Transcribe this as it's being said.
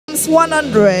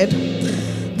100,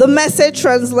 the Message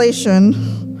translation,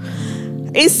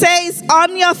 it says,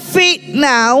 on your feet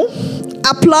now,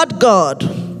 applaud God.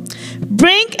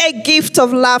 Bring a gift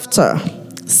of laughter.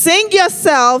 Sing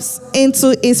yourselves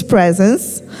into his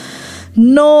presence.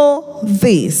 Know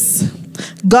this,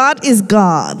 God is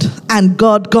God and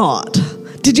God.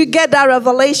 Did you get that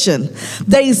revelation?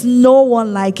 There is no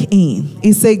one like him.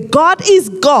 He said, God is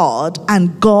God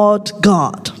and God.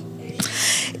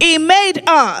 He made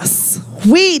us.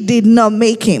 We did not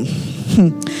make him.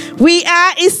 We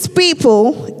are his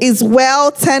people, his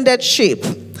well-tended sheep.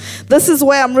 This is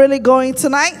where I'm really going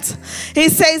tonight. He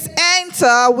says,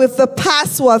 enter with the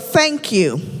password, thank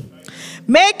you.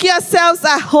 Make yourselves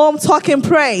at home talking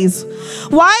praise.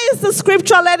 Why is the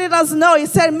scripture letting us know? He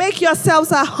said, make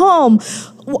yourselves at home.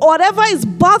 Whatever is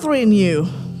bothering you,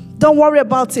 don't worry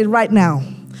about it right now.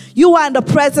 You are in the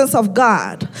presence of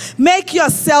God. Make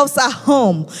yourselves at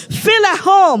home. Feel at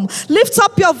home. Lift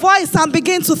up your voice and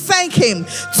begin to thank him.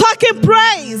 Talk in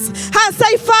praise and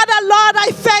say, Father, Lord,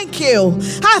 I thank you.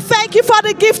 I thank you for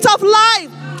the gift of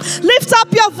life. Lift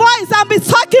up your voice and be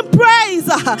talking praise.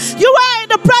 You are in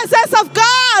the presence of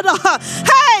God.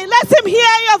 Hey, let him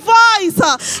hear your voice.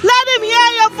 Let him hear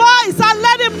your voice and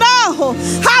let him know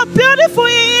how beautiful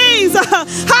he is.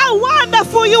 How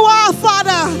wonderful you are,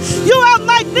 Father. You are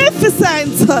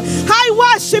magnificent. I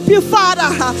worship you,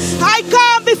 Father. I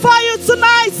come before you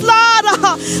tonight, Lord.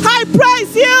 I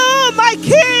praise you, my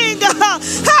King.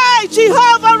 Hey,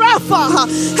 Jehovah Rapha.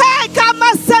 Hey,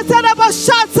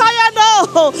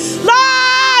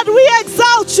 Lord, we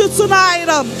exalt you tonight.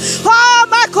 Oh,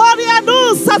 my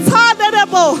Koreanu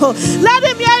Satanebo. Let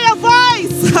him hear your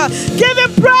voice. Give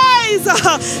him praise.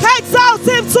 Exalt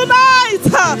him tonight.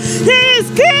 He is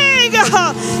King.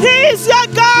 He is your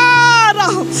God.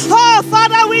 Oh,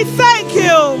 Father, we thank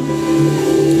you.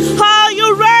 Oh,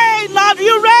 you reign, Lord,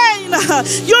 you reign.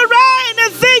 You reign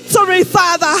in victory,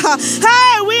 Father.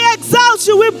 Hey, we exalt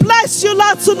you. We bless you,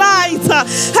 Lord, tonight.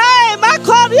 Hey,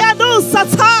 Makorianu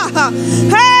Sata.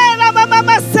 Hey,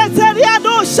 Mama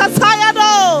Seterianu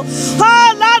Shatayano.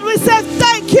 Oh, Lord, we say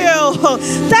thank you.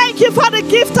 Thank you for the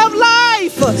gift of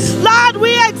life. Lord,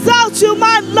 we exalt you,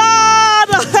 my Lord.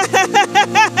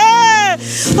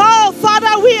 Oh,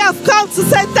 Father, we have come to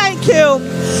say thank you.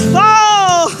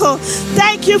 Oh,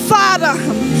 thank you, Father,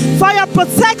 for your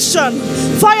protection,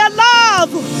 for your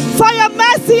love, for your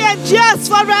mercy endures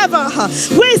forever.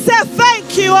 We say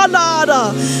thank you, oh Lord.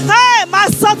 Hey,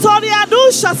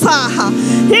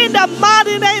 in the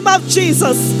mighty name of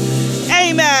Jesus.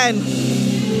 Amen.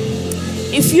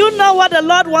 If you know what the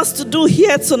Lord wants to do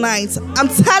here tonight, I'm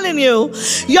telling you,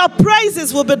 your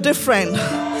praises will be different.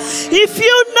 If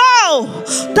you know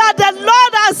that the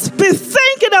Lord has been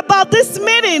thinking about this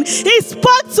meeting, he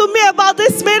spoke to me about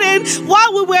this meeting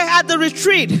while we were at the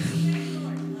retreat.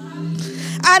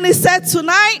 And he said,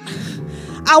 tonight,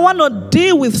 I want to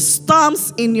deal with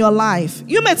storms in your life.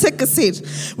 You may take a seat.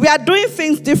 We are doing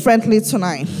things differently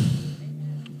tonight.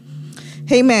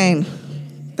 Amen.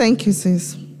 Thank you,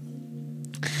 sis.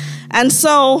 And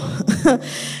so,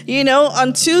 you know,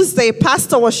 on Tuesday,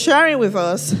 Pastor was sharing with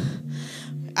us.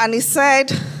 And he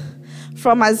said,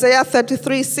 from Isaiah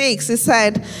 33:6, he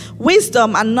said,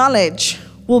 wisdom and knowledge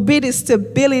will be the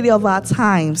stability of our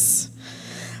times.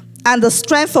 And the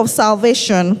strength of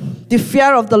salvation, the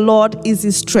fear of the Lord is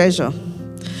his treasure.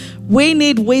 We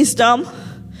need wisdom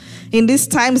in these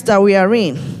times that we are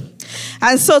in.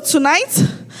 And so tonight,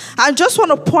 I just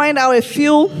want to point out a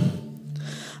few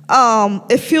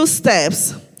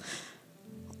steps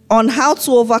on how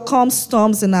to overcome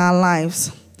storms in our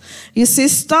lives. You see,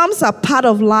 storms are part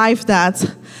of life that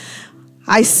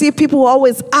I see people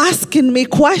always asking me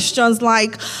questions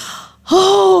like,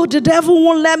 oh, the devil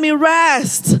won't let me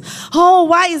rest. Oh,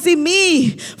 why is it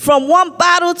me? From one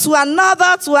battle to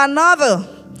another.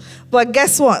 But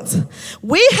guess what?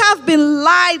 We have been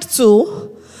lied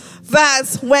to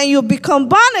that when you become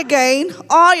born again,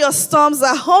 all your storms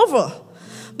are over.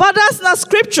 But that's not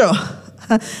scripture.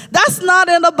 That's not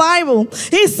in the Bible.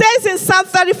 He says in Psalm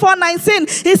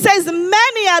 34:19, he says,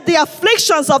 many are the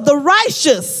afflictions of the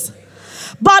righteous,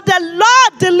 but the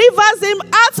Lord delivers him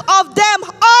out of them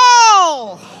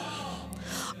all.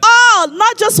 All,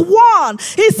 not just one.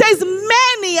 He says,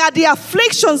 many are the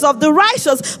afflictions of the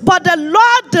righteous, but the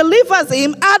Lord delivers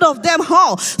him out of them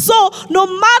all. So no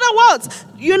matter what,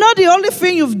 you know, the only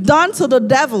thing you've done to the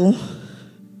devil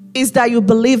is that you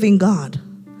believe in God.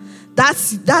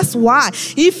 That's why.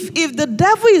 If the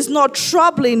devil is not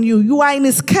troubling you, you are in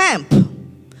his camp.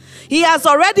 He has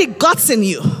already gotten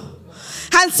you.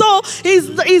 And so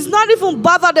he's not even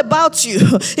bothered about you.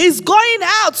 He's going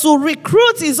out to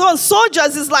recruit his own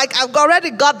soldiers. He's like, I've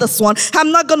already got this one.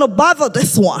 I'm not going to bother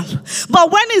this one.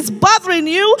 But when he's bothering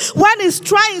you, when he's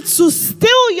trying to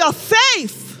steal your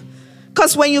faith,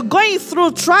 because when you're going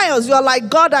through trials, you're like,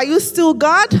 God, are you still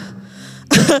God?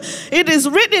 It is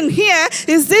written here.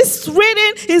 Is this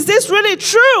really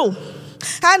true?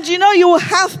 And you know, you will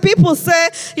have people say,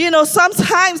 you know,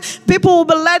 sometimes people will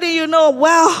be letting you know,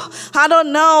 well, I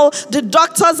don't know, the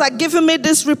doctors are giving me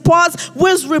this report.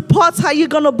 Which reports are you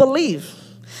going to believe?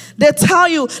 They tell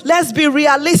you, let's be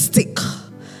realistic.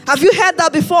 Have you heard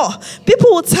that before?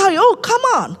 People will tell you, oh, come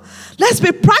on, let's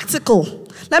be practical.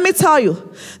 Let me tell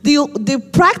you, the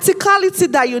practicality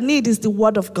that you need is the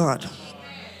Word of God.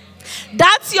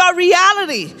 That's your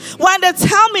reality. When they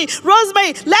tell me,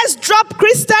 Rosemary, let's drop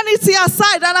Christianity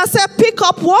aside, and I say, pick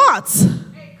up what?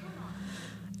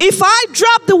 If I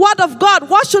drop the Word of God,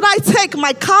 what should I take?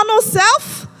 My carnal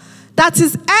self? That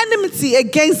is enmity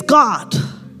against God.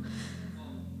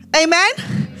 Amen?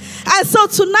 And so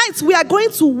tonight we are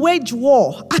going to wage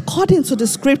war according to the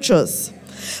scriptures.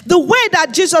 The way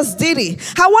that Jesus did it.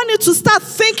 I want you to start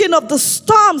thinking of the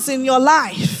storms in your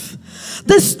life.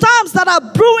 The storms that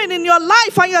are brewing in your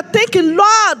life, and you're thinking,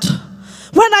 Lord,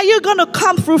 when are you going to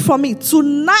come through for me?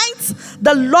 Tonight,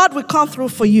 the Lord will come through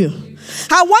for you.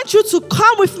 I want you to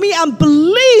come with me and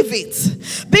believe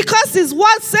it, because his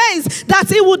word says that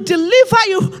he will deliver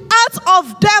you out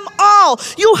of them all.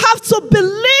 You have to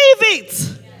believe it,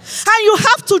 and you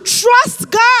have to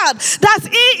trust God that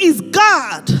he is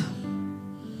God.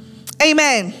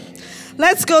 Amen.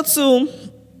 Let's go to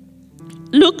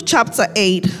Luke chapter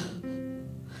 8.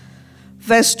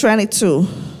 Verse 22.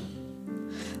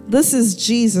 This is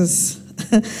Jesus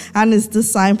and his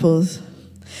disciples.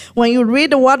 When you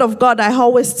read the Word of God, I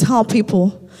always tell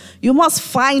people, you must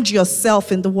find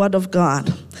yourself in the Word of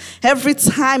God. Every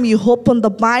time you open the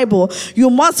Bible,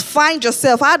 you must find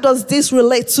yourself. How does this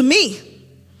relate to me?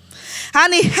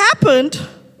 And it happened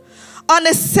on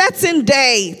a certain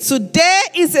day. Today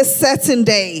is a certain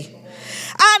day.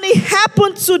 And it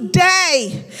happened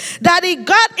today that he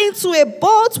got into a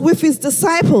boat with his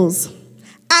disciples.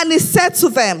 And he said to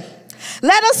them,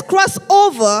 let us cross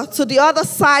over to the other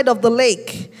side of the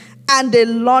lake. And they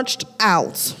launched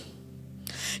out.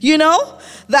 You know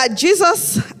that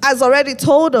Jesus has already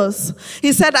told us.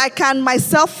 He said, I can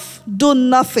myself do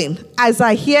nothing. As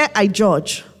I hear, I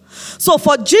judge. So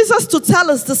for Jesus to tell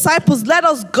his disciples, let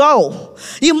us go,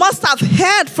 you must have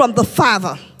heard from the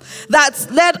Father that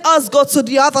let us go to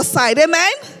the other side.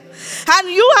 Amen? And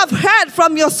you have heard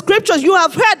from your scriptures, you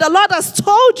have heard the Lord has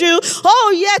told you,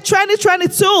 oh yeah,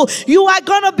 2022, you are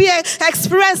going to be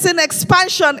experiencing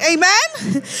expansion.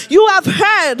 Amen? You have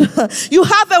heard, you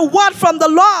have a word from the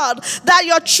Lord that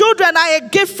your children are a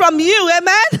gift from you.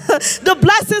 Amen? The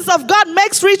blessings of God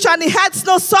makes rich and it adds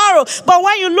no sorrow. But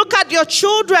when you look at your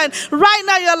children, right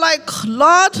now you're like,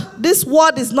 Lord, this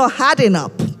word is not adding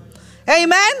up.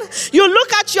 Amen. You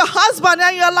look at your husband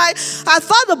and you're like, I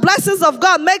thought the blessings of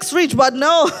God makes rich, but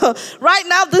no, right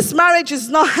now this marriage is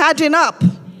not adding up.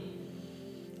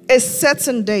 A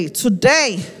certain day,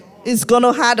 today, is going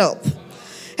to add up.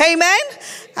 Amen.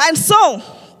 And so,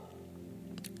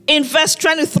 in verse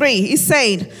 23, he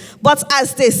said, but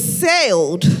as they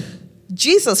sailed,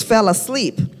 Jesus fell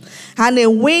asleep, and a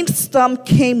windstorm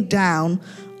came down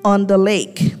on the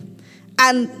lake.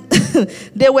 And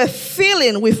they were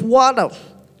filling with water,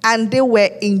 and they were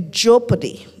in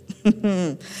jeopardy.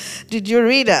 Did you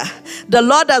read that? The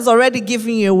Lord has already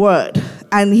given you a word,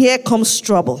 and here comes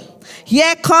trouble.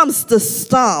 Here comes the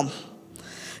storm.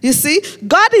 You see,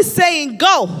 God is saying,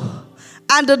 go.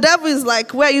 And the devil is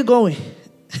like, where are you going?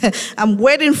 I'm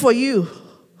waiting for you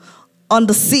on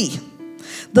the sea.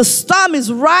 The storm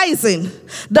is rising.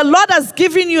 The Lord has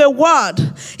given you a word.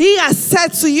 He has said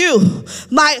to you,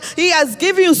 He has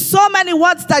given you so many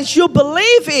words that you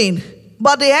believe in.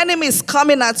 But the enemy is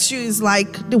coming at you. It's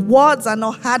like the words are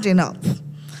not adding up.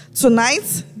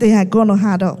 Tonight, they are going to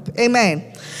add up.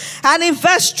 Amen. And in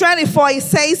verse 24, it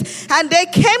says, and they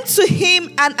came to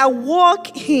him and awoke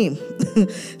him,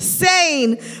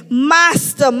 saying,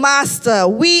 Master, Master,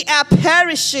 we are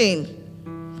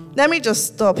perishing. Let me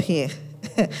just stop here.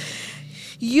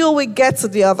 You will get to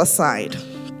the other side.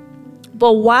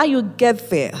 But while you get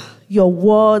there, your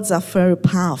words are very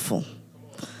powerful.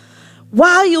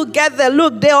 While you get there,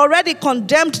 look, they already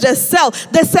condemned themselves.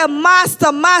 They said,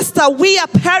 Master, Master, we are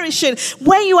perishing.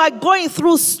 When you are going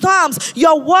through storms,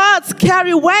 your words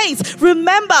carry weight.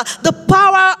 Remember, the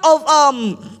power of,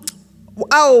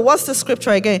 what's the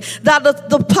scripture again? That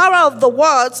the power of the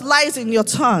words lies in your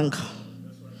tongue.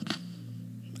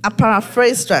 I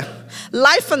paraphrased her.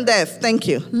 Life and death, thank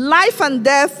you. Life and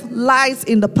death lies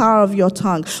in the power of your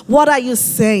tongue. What are you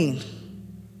saying?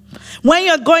 When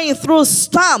you're going through a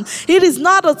storm, it is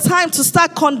not a time to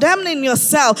start condemning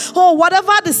yourself. Oh,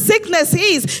 whatever the sickness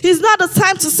is, it's not a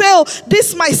time to say, oh,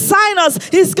 this my sinus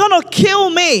is going to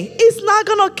kill me. It's not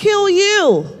going to kill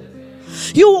you.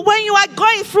 When you are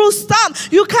going through storm,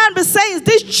 you can't be saying,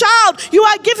 this child, you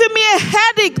are giving me a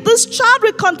headache. This child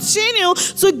will continue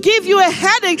to give you a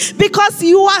headache because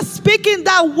you are speaking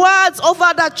that words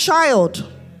over that child.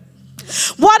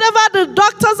 Whatever the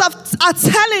doctors are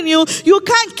telling you, you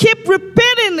can't keep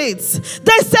repeating it.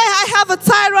 They say I have a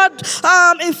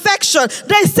thyroid infection.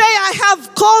 They say I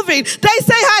have COVID. They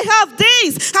say I have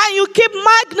this. And you keep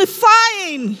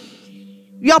magnifying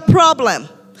your problem.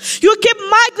 You keep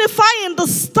magnifying the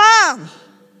storm.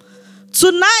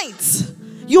 Tonight,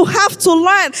 you have to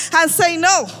learn and say,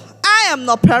 no, I am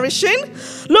not perishing.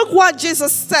 Look what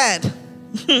Jesus said.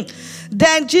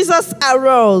 Then Jesus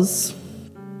arose,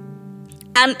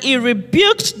 and he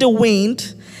rebuked the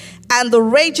wind and the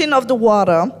raging of the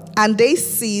water, and they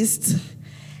ceased,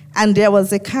 and there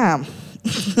was a calm.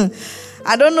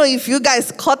 I don't know if you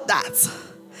guys caught that.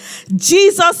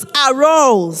 Jesus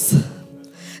arose.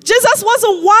 Jesus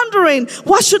wasn't wondering,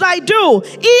 what should I do?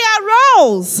 He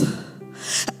arose.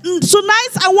 Tonight,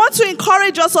 I want to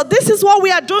encourage us. So this is what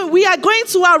we are doing. We are going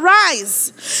to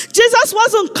arise. Jesus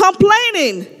wasn't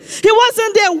complaining. He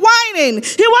wasn't there whining.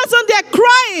 He wasn't there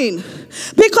crying.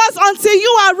 Because until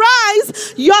you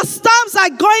arise, your storms are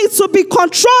going to be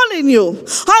controlling you.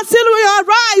 Until you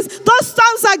arise, those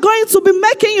storms are going to be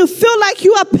making you feel like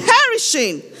you are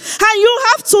perishing. And you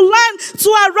have to learn to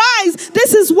arise.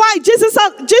 This is why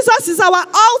Jesus is our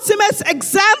ultimate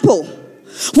example.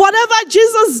 Whatever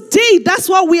Jesus did, that's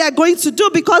what we are going to do,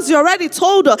 because he already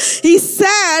told us. He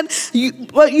said,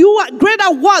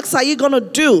 greater works are you going to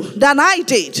do than I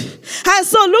did. And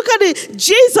so look at it.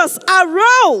 Jesus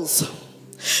arose.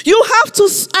 You have to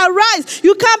arise.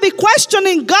 You can't be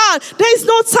questioning God. There is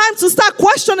no time to start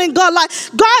questioning God. Like,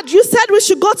 God, you said we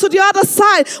should go to the other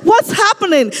side. What's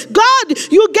happening? God,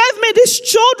 you gave me these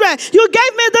children. You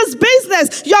gave me this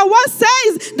business. Your word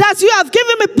says that you have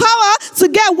given me power to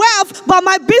get wealth, but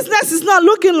my business is not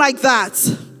looking like that.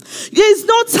 There is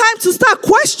no time to start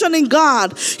questioning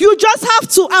God. You just have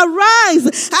to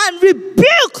arise and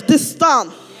rebuke the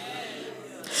storm.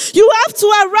 You have to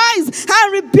arise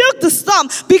and rebuke the storm,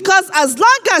 because as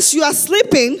long as you are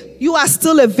sleeping, you are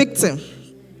still a victim.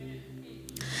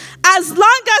 As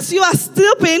long as you are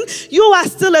sleeping, you are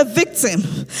still a victim.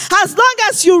 As long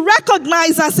as you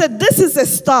recognize and say, this is a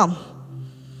storm.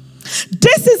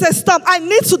 This is a storm. I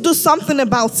need to do something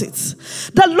about it.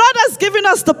 The Lord has given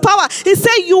us the power. He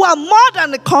said, you are more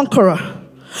than a conqueror.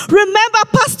 Remember,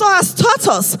 Pastor has taught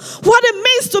us what it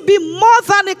means to be more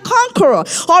than a conqueror.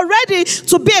 Already,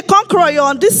 to be a conqueror, you're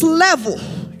on this level.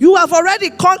 You have already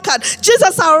conquered. Jesus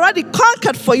has already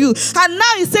conquered for you. And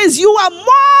now he says, you are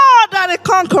more than a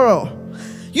conqueror.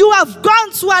 You have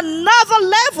gone to another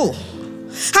level.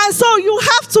 And so you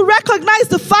have to recognize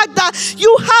the fact that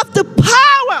you have the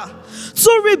power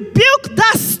to rebuke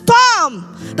that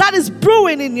storm that is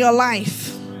brewing in your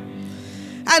life.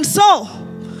 And so,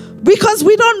 because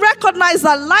we don't recognize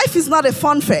that life is not a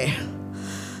fun fair.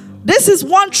 This is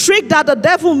one trick that the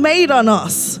devil made on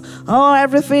us. Oh,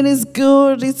 everything is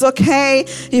good. It's okay.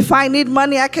 If I need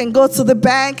money, I can go to the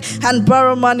bank and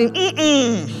borrow money.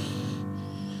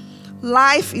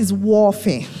 Life is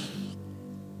warfare.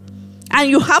 And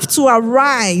you have to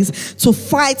arise to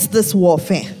fight this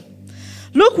warfare.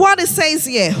 Look what it says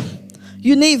here.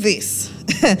 You need this.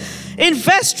 In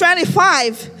verse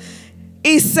 25,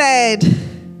 it said,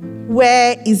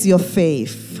 where is your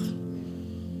faith?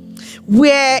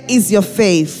 Where is your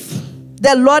faith?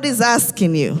 The Lord is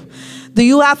asking you. Do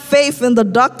you have faith in the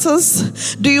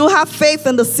doctors? Do you have faith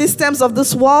in the systems of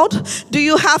this world? Do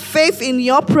you have faith in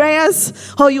your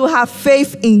prayers? Or you have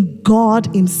faith in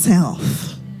God himself?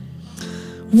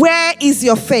 Where is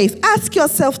your faith? Ask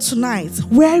yourself tonight,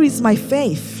 where is my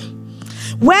faith?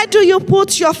 Where do you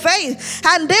put your faith?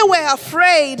 And they were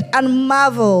afraid and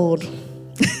marveled,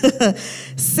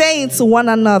 saying to one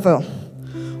another,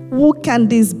 who can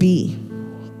this be?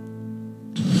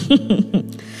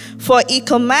 For he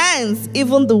commands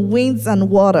even the winds and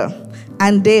water,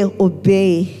 and they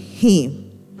obey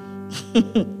him.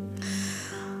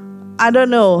 I don't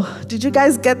know. Did you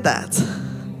guys get that?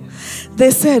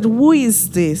 They said, who is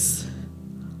this?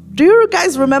 Do you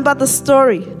guys remember the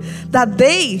story? That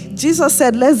Jesus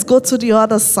said, let's go to the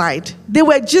other side. They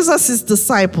were Jesus'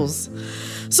 disciples.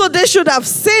 So they should have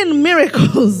seen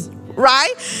miracles.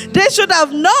 right? They should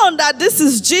have known that this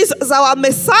is Jesus, our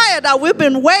Messiah that we've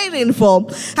been waiting for.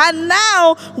 And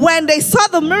now, when they saw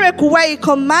the miracle where he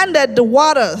commanded the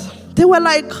water, they were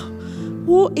like,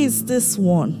 who is this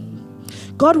one?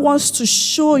 God wants to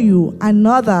show you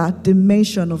another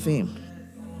dimension of him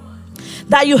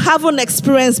that you haven't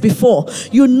experienced before.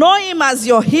 You know him as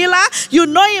your healer. You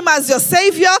know him as your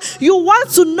savior. You want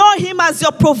to know him as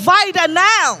your provider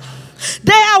now.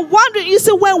 They are wondering, you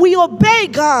see, when we obey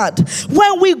God,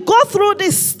 when we go through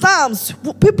these storms,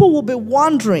 people will be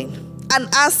wondering and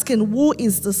asking, who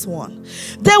is this one?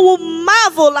 They will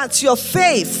marvel at your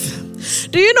faith.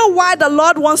 Do you know why the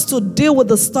Lord wants to deal with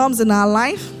the storms in our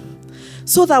life?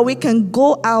 So that we can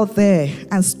go out there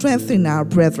and strengthen our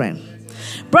brethren.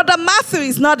 Brother Matthew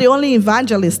is not the only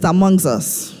evangelist amongst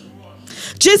us.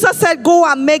 Jesus said, go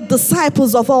and make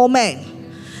disciples of all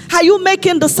men. Are you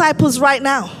making disciples right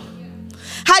now?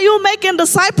 Are you making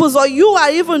disciples, or you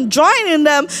are even joining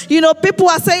them? You know, people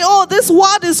are saying, oh, this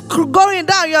world is going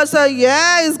down. You're saying,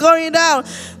 yeah, it's going down.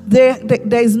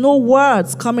 There is no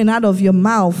words coming out of your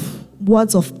mouth,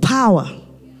 words of power.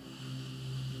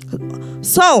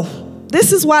 So,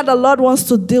 this is why the Lord wants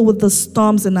to deal with the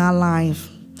storms in our life.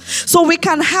 So we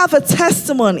can have a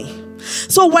testimony.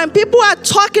 So when people are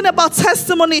talking about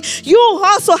testimony, you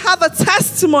also have a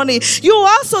testimony. You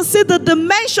also see the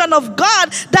dimension of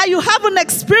God that you haven't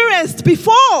experienced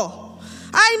before.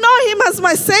 I know him as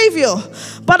my Savior,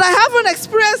 but I haven't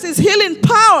experienced his healing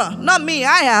power. Not me,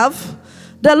 I have.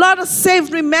 The Lord has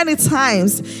saved me many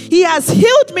times. He has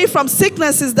healed me from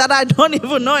sicknesses that I don't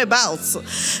even know about.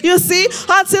 You see,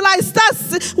 until I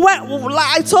start,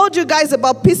 like I told you guys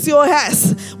about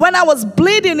PCOS, when I was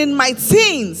bleeding in my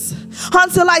teens,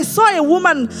 until I saw a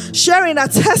woman sharing a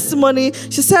testimony.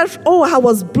 She said, oh, I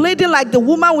was bleeding like the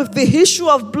woman with the issue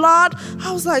of blood.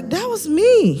 I was like, that was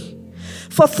me.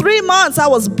 For 3 months, I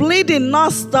was bleeding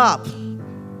nonstop.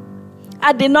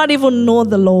 I did not even know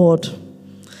the Lord,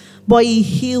 but he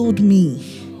healed me.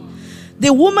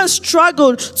 The woman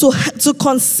struggled to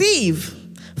conceive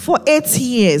for 8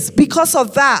 years because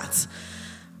of that.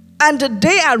 And the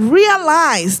day I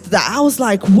realized that, I was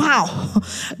like, wow,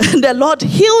 the Lord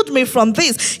healed me from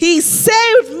this. He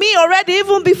saved me already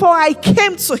even before I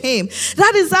came to him.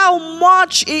 That is how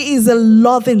much he is a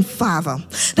loving Father.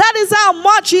 That is how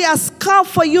much he has come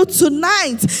for you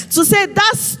tonight to say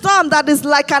that storm that is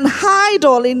like an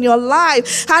idol in your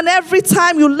life. And every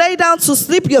time you lay down to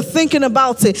sleep, you're thinking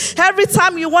about it. Every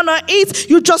time you want to eat,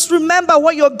 you just remember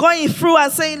what you're going through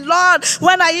and saying, Lord,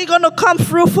 when are you going to come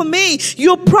through for me?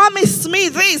 You promised me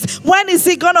this. When is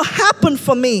it going to happen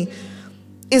for me?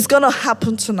 It's going to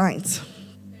happen tonight.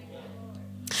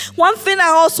 One thing I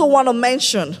also want to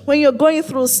mention, when you're going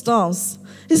through storms,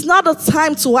 it's not a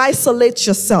time to isolate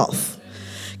yourself.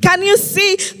 Can you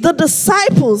see the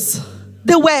disciples?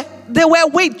 They were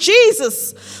with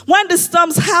Jesus when the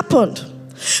storms happened.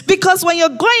 Because when you're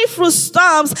going through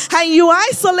storms and you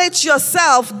isolate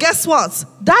yourself, guess what?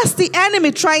 That's the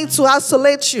enemy trying to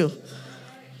isolate you.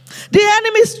 The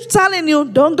enemy is telling you,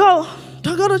 don't go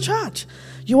to church.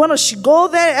 You want to go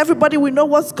there, everybody will know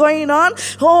what's going on.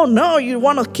 Oh no, you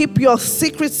want to keep your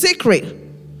secret.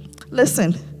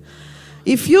 Listen,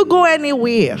 if you go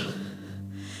anywhere,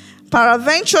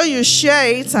 peradventure you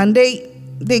share it and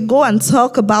they go and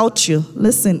talk about you.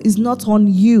 Listen, it's not on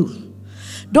you.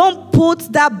 Don't put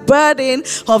that burden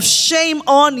of shame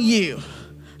on you.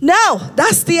 No,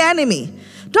 that's the enemy.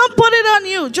 Don't put it on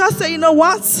you. Just say, you know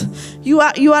what? You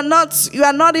are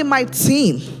not in my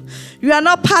team. You are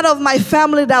not part of my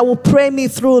family that will pray me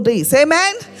through this.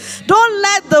 Amen? Don't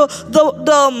let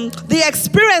the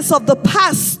experience of the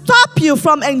past stop you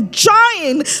from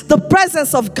enjoying the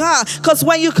presence of God. Because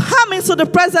when you come into the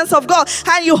presence of God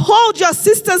and you hold your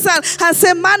sister's hand and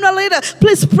say, Manuelita,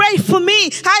 please pray for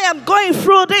me. I am going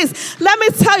through this. Let me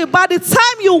tell you, by the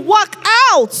time you walk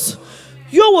out,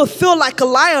 you will feel like a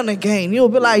lion again. You will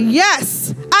be like,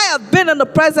 yes, I have been in the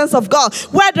presence of God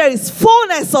where there is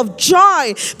fullness of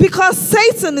joy, because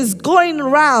Satan is going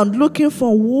around looking for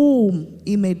whom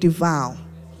he may devour.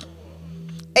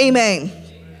 Amen.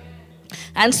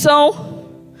 And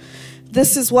so,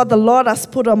 this is what the Lord has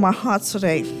put on my heart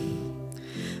today.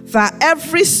 That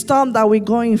every storm that we're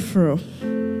going through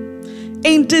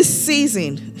in this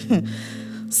season,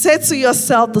 say to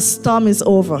yourself, the storm is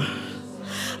over.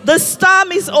 The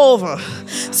storm is over.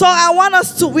 So I want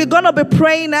us we're going to be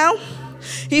praying now.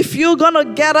 If you're going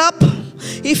to get up,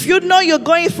 if you know you're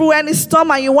going through any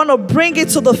storm and you want to bring it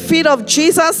to the feet of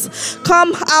Jesus,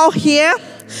 come out here.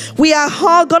 We are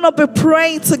all going to be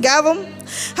praying together.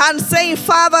 and saying,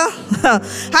 Father,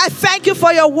 I thank you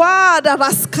for your word that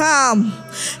has come.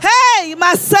 Hey, hey,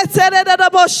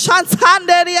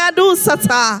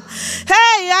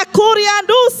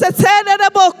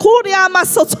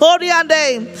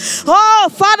 oh,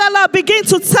 Father, Lord, begin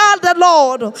to tell the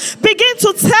Lord, begin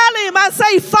to tell him and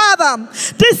say, Father,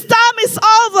 this time is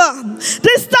over.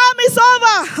 This time is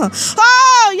over.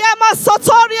 Oh,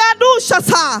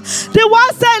 the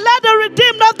one say, let the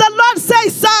redeemed of the Lord say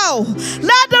so.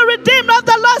 Let the redeemed of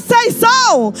the Lord say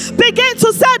so. Begin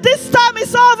to say, this time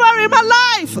is over in my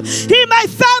life, in my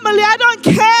family. I don't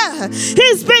care.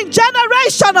 It's been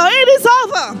generational. It is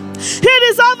over. It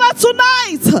is over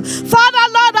tonight. Father,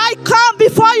 Lord, I come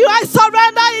before you. I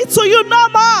surrender it to you no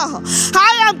more.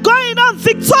 I am going on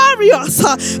victorious.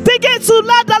 Begin to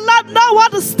let the Lord know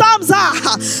what the storms are.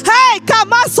 Hey,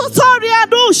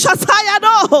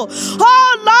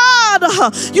 oh Lord,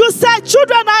 you said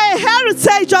children are a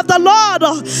heritage of the Lord.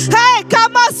 Hey,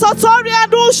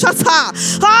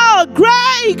 oh,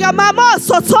 Greg,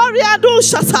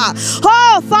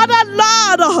 oh, Father,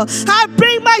 Lord, I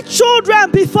bring my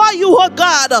children before you, oh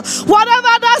God.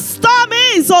 Whatever that storm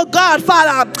is, oh God,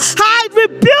 Father, I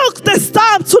rebuke the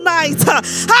storm tonight.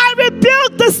 I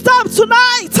rebuke the storm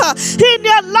tonight in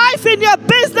your life, in your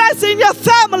business, in your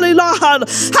family, Lord.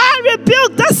 I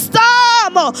rebuke the storm.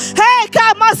 Hey,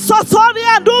 Kamasotori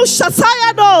and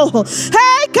Ushatayano.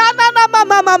 Hey, Kanana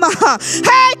Mama.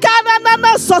 Hey,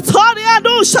 Kanana Sotori and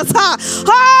Ushata.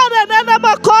 Oh, the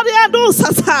Nenabakori and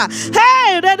Usata.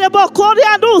 Hey, the Nebakori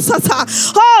and Usata.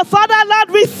 Oh, Father, Lord,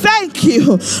 we thank you.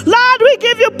 Lord, we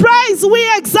give you praise. We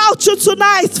exalt you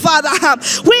tonight, Father.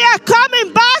 We are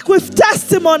coming back with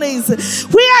testimonies.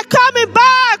 We are coming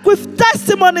back with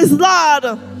testimonies,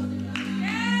 Lord.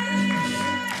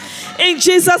 In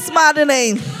Jesus' mighty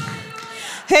name.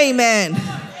 Amen.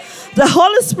 The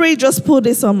Holy Spirit just put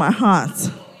this on my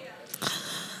heart.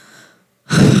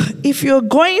 If you're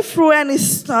going through any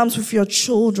storms with your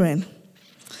children,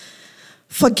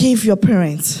 forgive your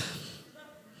parents.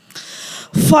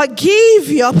 Forgive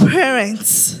your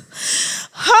parents.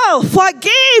 Oh,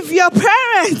 forgive your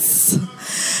parents.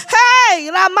 Hey,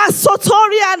 ask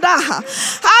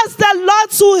the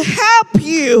Lord to help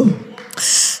you.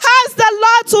 Ask the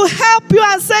Lord to help you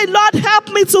and say, Lord, help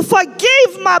me to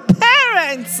forgive my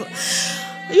parents.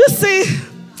 You see,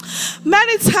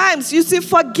 many times,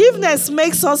 forgiveness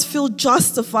makes us feel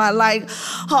justified. Like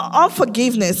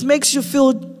unforgiveness makes you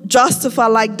feel justified.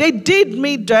 Like they did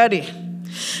me dirty.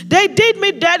 They did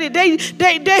me dirty.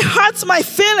 They hurt my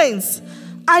feelings.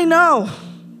 I know.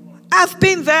 I've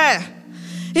been there.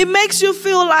 It makes you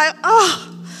feel like,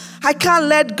 oh, I can't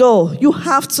let go. You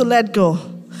have to let go.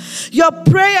 Your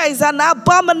prayer is an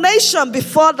abomination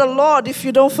before the Lord if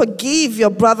you don't forgive your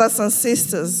brothers and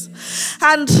sisters.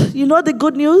 And you know the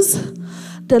good news?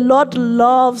 The Lord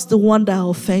loves the one that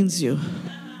offends you.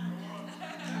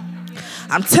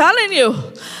 I'm telling you,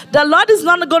 the Lord is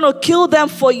not going to kill them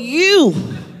for you.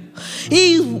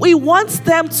 He wants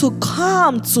them to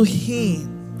come to Him.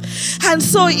 And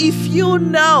so if you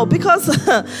know, because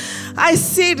I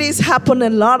see this happen a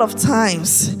lot of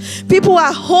times. People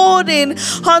are holding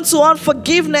on to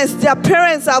unforgiveness. Their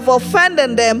parents have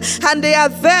offended them and they are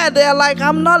there. They are like,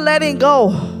 I'm not letting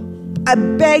go. I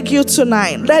beg you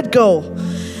tonight, let go.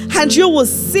 And you will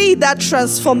see that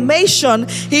transformation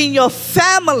in your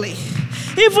family,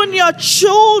 even your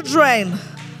children.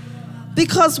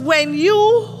 Because when you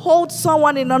hold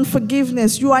someone in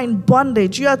unforgiveness, you are in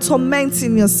bondage. You are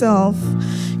tormenting yourself.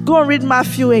 Go and read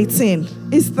Matthew 18.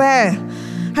 It's there.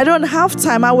 I don't have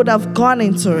time. I would have gone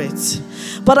into it.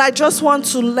 But I just want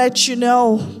to let you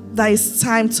know that it's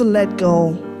time to let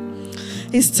go.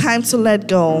 It's time to let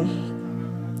go.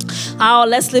 Oh,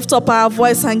 let's lift up our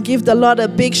voice and give the Lord a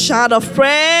big shout of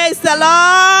praise. The Lord!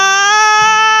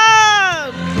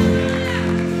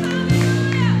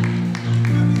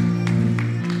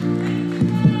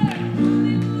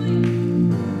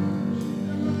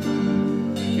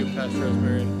 Thank you, Pastor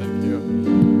Rosemary. Thank you.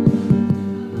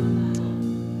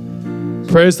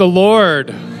 Praise the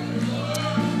Lord.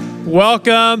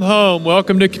 Welcome home.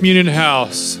 Welcome to Communion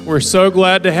House. We're so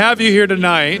glad to have you here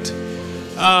tonight.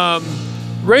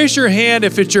 Raise your hand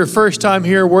if it's your first time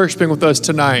here worshiping with us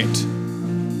tonight.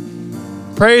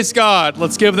 Praise God.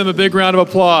 Let's give them a big round of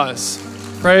applause.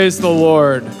 Praise the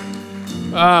Lord.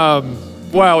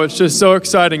 Wow, it's just so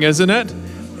exciting, isn't it?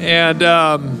 And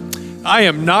I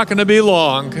am not going to be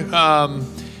long.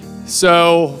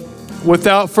 So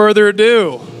without further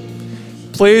ado,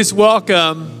 please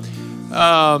welcome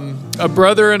a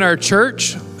brother in our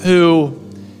church who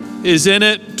is in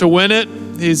it to win it.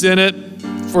 He's in it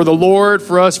for the Lord,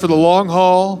 for us, for the long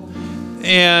haul.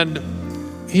 And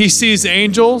he sees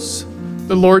angels.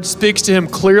 The Lord speaks to him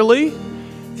clearly,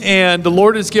 and the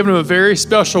Lord has given him a very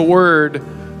special word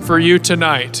for you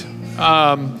tonight.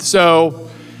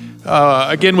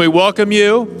 Again, we welcome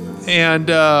you, and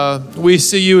we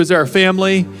see you as our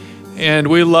family, and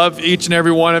we love each and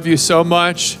every one of you so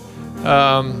much.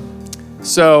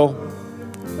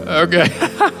 Okay.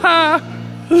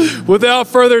 Without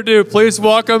further ado, please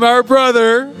welcome our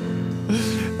brother,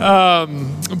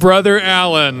 Brother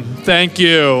Alan. Thank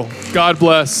you. God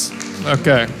bless.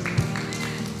 Okay.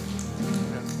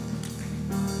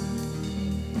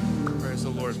 Praise the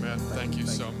Lord, man. Thank you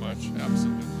so much.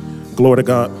 Absolutely. Glory to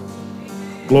God.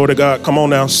 Glory to God. Come on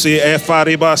now.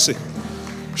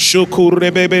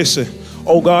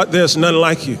 Oh God, there's none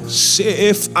like you.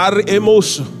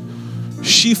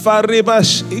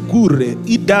 Shifarebas igure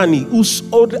idani us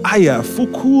od aya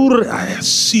fukur aya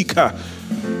sika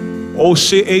o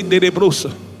se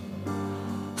edebrosa.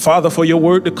 Father, for your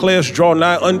word declares, draw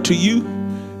nigh unto you,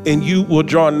 and you will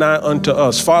draw nigh unto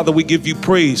us. Father, we give you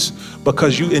praise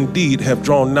because you indeed have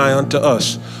drawn nigh unto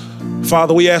us.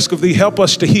 Father, we ask of thee, help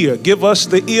us to hear. Give us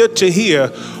the ear to hear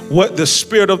what the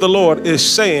Spirit of the Lord is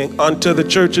saying unto the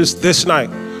churches this night.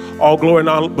 All glory and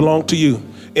honor belong to you.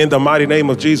 In the mighty name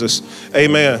of Jesus,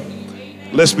 amen.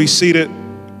 Let's be seated.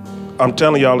 I'm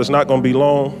telling y'all, it's not going to be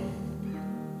long.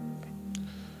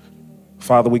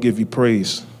 Father, we give you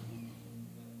praise.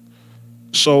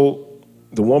 So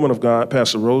the woman of God,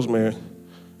 Pastor Rosemary,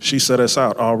 she set us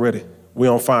out already.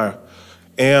 We're on fire.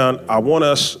 And I want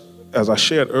us, as I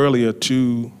shared earlier,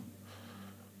 to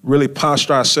really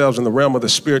posture ourselves in the realm of the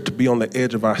Spirit to be on the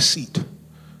edge of our seat,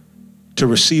 to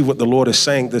receive what the Lord is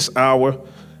saying this hour.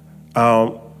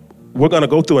 We're going to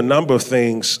go through a number of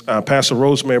things. Pastor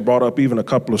Rosemary brought up even a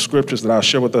couple of scriptures that I'll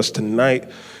share with us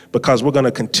tonight, because we're going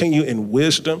to continue in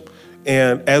wisdom.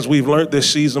 And as we've learned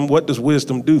this season, what does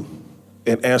wisdom do?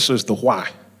 It answers the why,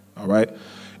 all right?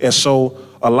 And so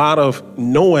a lot of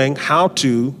knowing how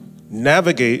to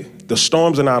navigate the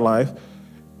storms in our life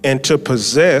and to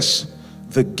possess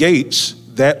the gates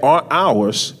that are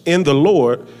ours in the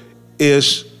Lord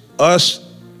is us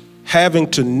having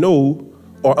to know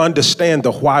or understand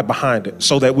the why behind it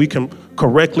so that we can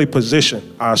correctly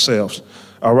position ourselves,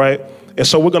 all right? And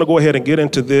so we're going to go ahead and get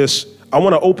into this. I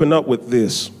want to open up with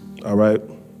this, all right?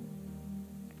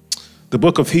 The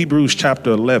book of Hebrews chapter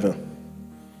 11.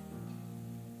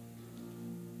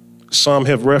 Some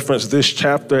have referenced this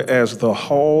chapter as the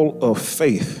hall of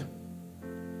faith.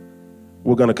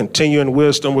 We're going to continue in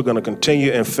wisdom. We're going to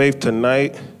continue in faith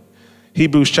tonight.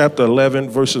 Hebrews chapter 11,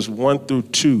 verses 1 through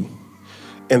 2.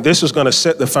 And this is going to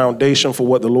set the foundation for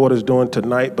what the Lord is doing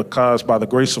tonight, because by the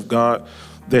grace of God,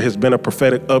 there has been a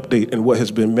prophetic update in what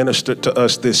has been ministered to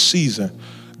us this season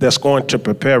that's going to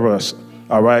prepare us,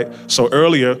 all right? So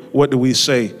earlier, what do we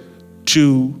say?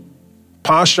 To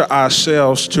posture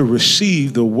ourselves to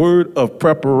receive the word of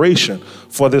preparation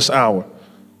for this hour.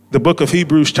 The book of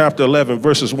Hebrews chapter 11,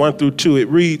 verses 1 through 2, it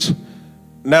reads,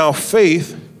 now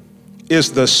faith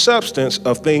is the substance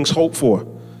of things hoped for,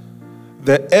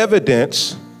 the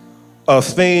evidence of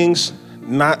things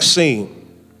not seen.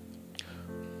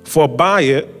 For by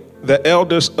it, the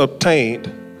elders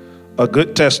obtained a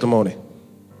good testimony.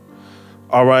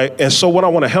 All right. And so what I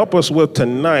want to help us with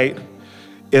tonight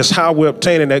is how we're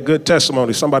obtaining that good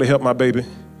testimony. Somebody help my baby.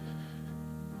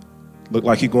 Look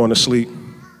like he's going to sleep.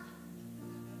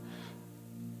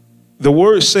 The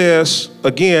word says,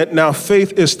 again, now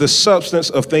faith is the substance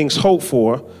of things hoped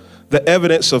for, the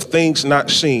evidence of things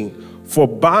not seen. For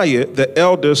by it, the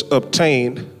elders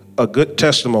obtained a good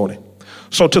testimony.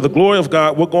 So to the glory of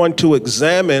God, we're going to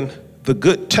examine the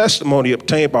good testimony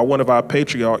obtained by one of our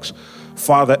patriarchs,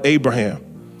 Father Abraham.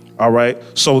 All right.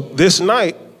 So this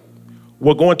night,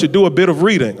 we're going to do a bit of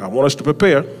reading. I want us to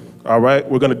prepare. All right.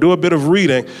 We're going to do a bit of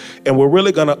reading, and we're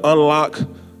really going to unlock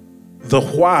the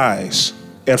whys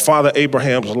in Father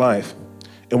Abraham's life.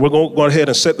 And we're going to go ahead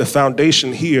and set the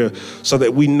foundation here so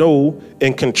that we know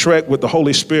and can track with the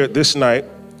Holy Spirit this night.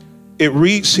 It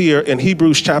reads here in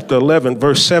Hebrews chapter 11,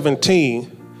 verse 17,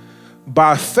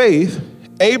 by faith,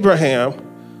 Abraham,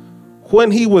 when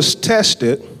he was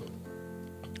tested,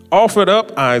 offered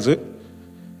up Isaac,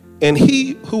 and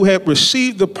he who had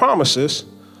received the promises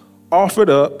offered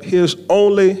up his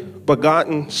only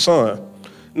begotten son.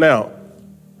 Now,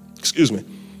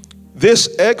 this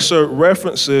excerpt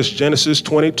references Genesis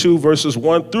 22, verses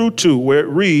 1 through 2, where it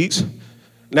reads,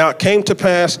 now it came to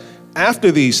pass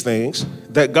after these things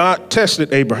that God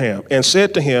tested Abraham and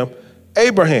said to him,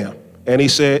 Abraham. And he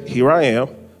said, here I am.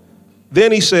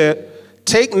 Then he said,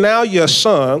 take now your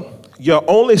son, your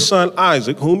only son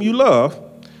Isaac, whom you love,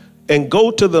 and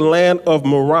go to the land of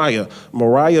Moriah.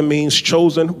 Moriah means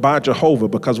chosen by Jehovah,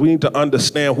 because we need to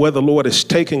understand where the Lord is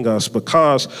taking us,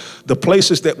 because the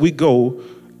places that we go,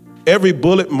 every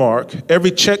bullet mark,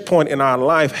 every checkpoint in our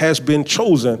life has been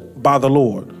chosen by the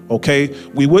Lord, okay?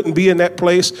 We wouldn't be in that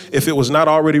place if it was not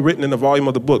already written in the volume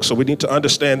of the book, so we need to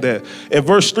understand that. In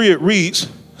verse 3 it reads,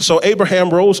 so Abraham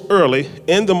rose early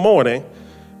in the morning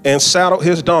and saddled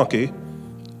his donkey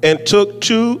and took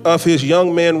 2 of his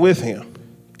young men with him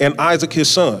and Isaac his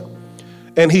son.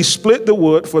 And he split the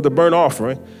wood for the burnt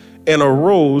offering and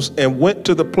arose and went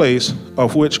to the place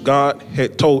of which God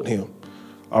had told him.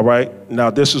 All right, now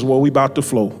this is where we about to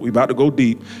flow. We about to go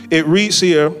deep. It reads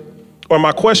here, or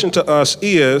my question to us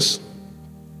is,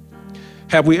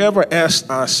 have we ever asked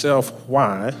ourselves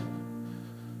why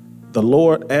the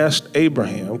Lord asked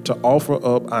Abraham to offer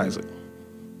up Isaac?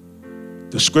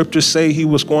 The scriptures say he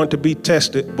was going to be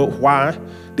tested, but why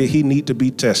did he need to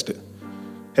be tested?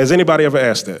 Has anybody ever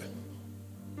asked that?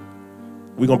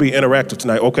 We're going to be interactive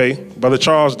tonight. Okay, Brother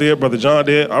Charles did, Brother John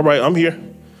did. All right, I'm here.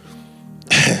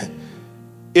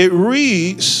 It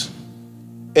reads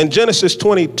in Genesis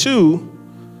 22,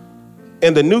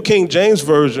 in the New King James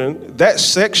Version, that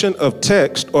section of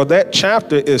text or that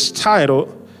chapter is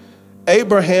titled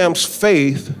Abraham's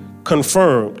Faith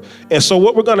Confirmed. And so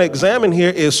what we're going to examine here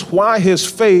is why his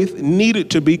faith needed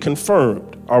to be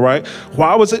confirmed. All right.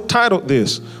 Why was it titled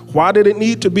this? Why did it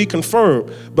need to be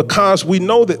confirmed? Because we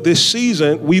know that this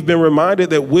season we've been reminded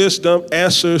that wisdom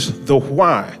answers the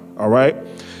why. All right.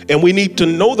 And we need to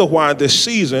know the why this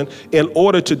season in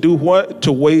order to do what?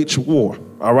 To wage war.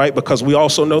 All right. Because we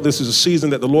also know this is a season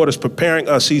that the Lord is preparing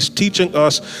us. He's teaching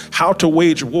us how to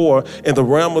wage war in the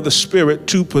realm of the spirit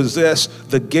to possess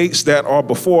the gates that are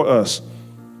before us.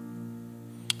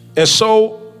 And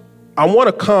so I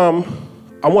want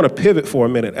to pivot for a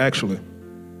minute, actually,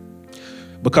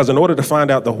 because in order to find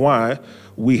out the why,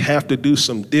 we have to do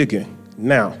some digging.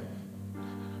 Now,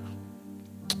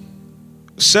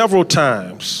 several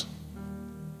times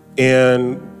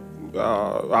in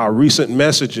our recent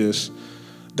messages,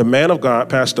 the man of God,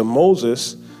 Pastor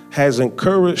Moses, has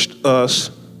encouraged us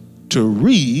to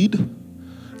read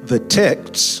the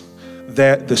texts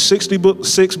that the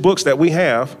 66 books that we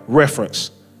have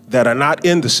reference that are not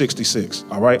in the 66.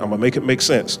 All right, I'm going to make it make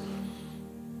sense.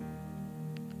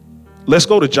 Let's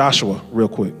go to Joshua real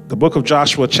quick. The book of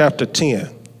Joshua, chapter 10,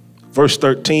 verse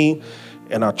 13.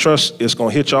 And I trust it's going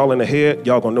to hit y'all in the head.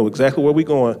 Y'all going to know exactly where we're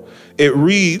going. It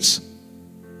reads,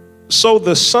 so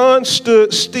the sun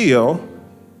stood still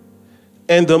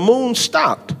and the moon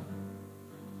stopped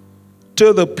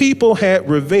till the people had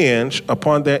revenge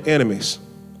upon their enemies.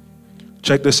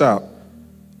 Check this out.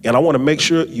 And I want to make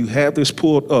sure you have this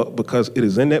pulled up because it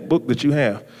is in that book that you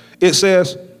have. It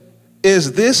says,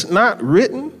 is this not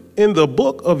written in the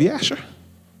book of Yasher?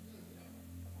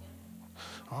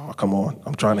 Oh, come on.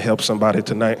 I'm trying to help somebody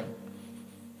tonight.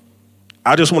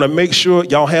 I just want to make sure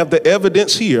y'all have the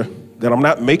evidence here that I'm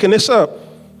not making this up.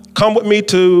 Come with me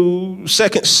to 2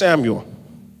 Samuel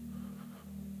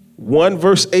 1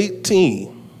 verse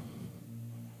 18.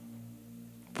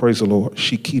 Praise the Lord.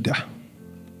 Shikida.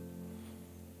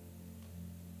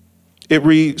 It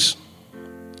reads,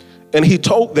 and he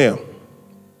told them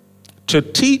to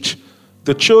teach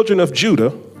the children of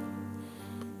Judah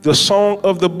the song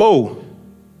of the bow.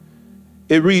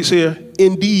 It reads here,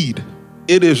 indeed,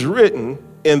 it is written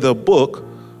in the book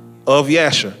of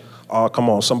Yasher. Oh, come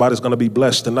on, somebody's going to be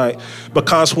blessed tonight.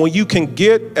 Because when you can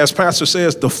get, as Pastor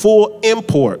says, the full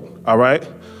import, all right,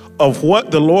 of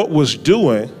what the Lord was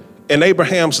doing in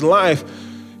Abraham's life,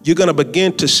 you're going to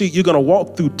begin to see, you're going to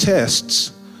walk through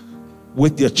tests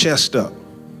with your chest up.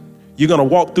 You're going to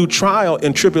walk through trial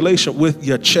and tribulation with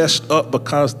your chest up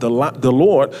because the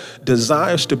Lord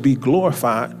desires to be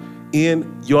glorified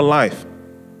in your life.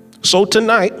 So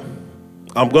tonight,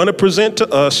 I'm going to present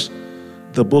to us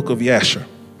the book of Yasher.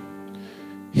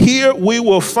 Here we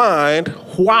will find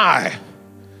why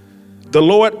the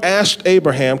Lord asked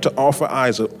Abraham to offer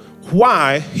Isaac,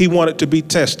 why he wanted to be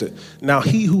tested. Now,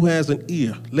 he who has an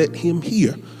ear, let him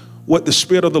hear what the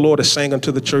Spirit of the Lord is saying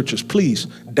unto the churches. Please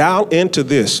dial into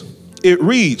this. It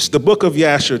reads, the book of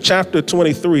Yasher, chapter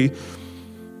 23,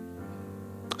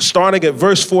 starting at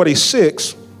verse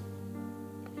 46.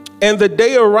 And the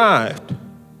day arrived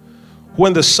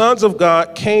when the sons of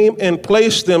God came and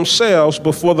placed themselves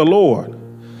before the Lord.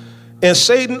 And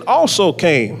Satan also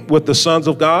came with the sons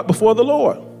of God before the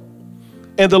Lord.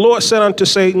 And the Lord said unto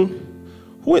Satan,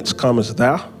 whence comest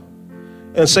thou?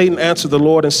 And Satan answered the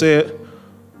Lord and said,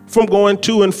 from going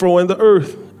to and fro in the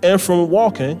earth, and from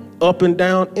walking up and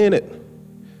down in it.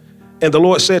 And the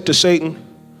Lord said to Satan,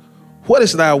 what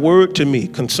is thy word to me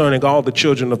concerning all the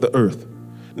children of the earth?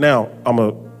 Now, I'm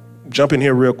going to jump in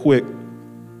here real quick.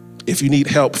 If you need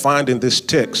help finding this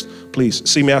text, please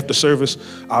see me after service.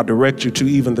 I'll direct you to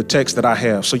even the text that I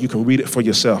have so you can read it for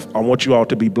yourself. I want you all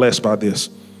to be blessed by this.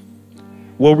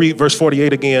 We'll read verse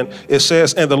 48 again. It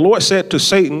says, and the Lord said to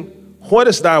Satan, what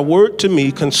is thy word to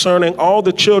me concerning all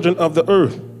the children of the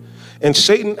earth? And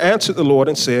Satan answered the Lord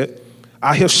and said,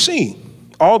 I have seen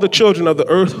all the children of the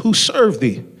earth who serve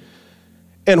thee.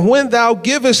 And when thou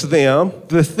givest them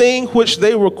the thing which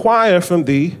they require from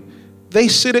thee, they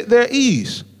sit at their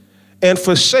ease and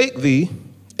forsake thee,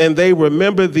 and they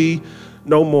remember thee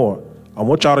no more. I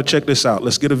want y'all to check this out.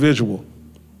 Let's get a visual.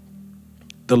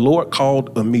 The Lord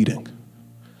called a meeting,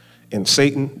 and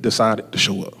Satan decided to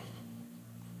show up.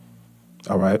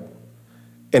 All right?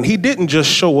 And he didn't just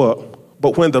show up,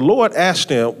 but when the Lord asked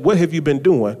him, what have you been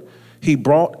doing? He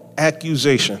brought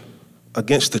accusation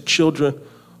against the children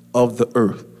of the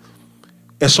earth.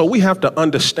 And so we have to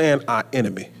understand our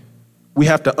enemy. We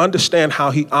have to understand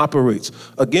how he operates.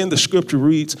 Again, the scripture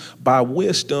reads, by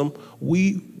wisdom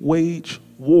we wage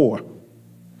war.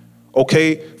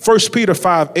 Okay, 1 Peter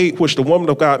 5:8, which the woman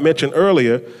of God mentioned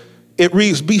earlier, it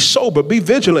reads, be sober, be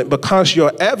vigilant, because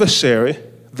your adversary,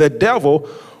 the devil,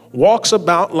 walks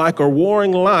about like a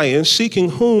roaring lion, seeking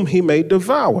whom he may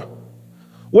devour.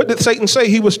 What did Satan say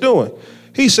he was doing?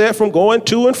 He said from going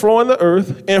to and fro on the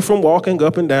earth and from walking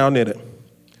up and down in it.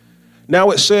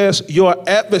 Now it says your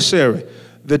adversary,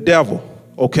 the devil.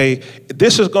 Okay,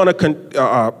 this is going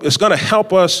to it's going to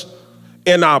help us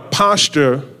in our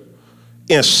posture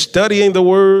in studying the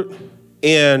word,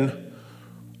 in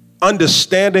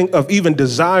understanding of even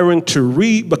desiring to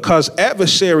read, because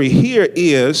adversary here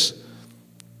is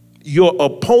your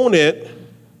opponent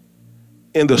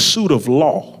in the suit of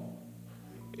law.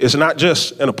 It's not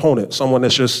just an opponent, someone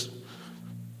that's just,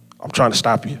 I'm trying to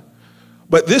stop you.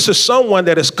 But this is someone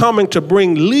that is coming to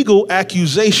bring legal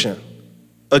accusation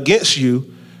against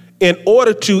you in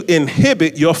order to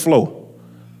inhibit your flow.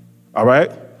 All right?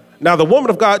 Now, the woman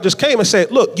of God just came and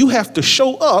said, look, you have to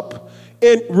show up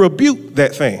and rebuke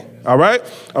that thing. All right?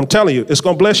 I'm telling you, it's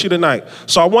going to bless you tonight.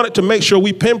 So I wanted to make sure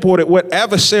we pinpointed what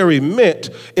adversary meant.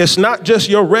 It's not just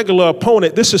your regular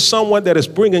opponent. This is someone that is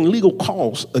bringing legal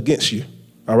cause against you.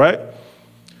 All right?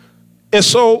 And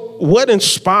so what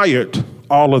inspired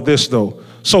all of this, though?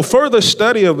 So further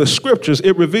study of the scriptures,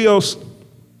 it reveals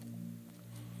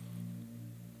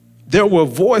there were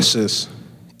voices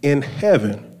in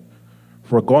heaven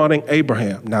regarding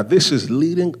Abraham. Now, this is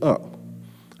leading up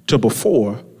to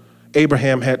before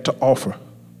Abraham had to offer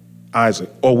Isaac,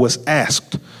 or was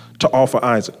asked to offer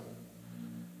Isaac.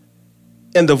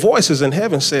 And the voices in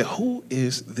heaven said, who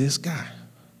is this guy?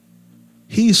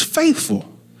 He's faithful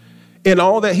in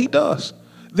all that he does.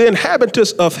 The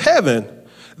inhabitants of heaven,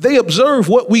 they observe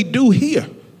what we do here.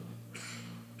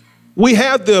 We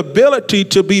have the ability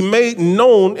to be made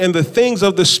known in the things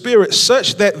of the Spirit,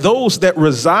 such that those that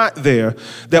reside there,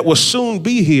 that will soon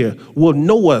be here, will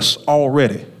know us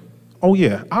already. Oh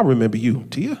yeah, I remember you,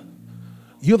 Tia.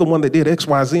 You're the one that did X,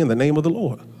 Y, Z in the name of the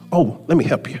Lord. Oh, let me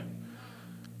help you.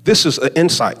 This is an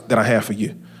insight that I have for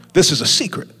you. This is a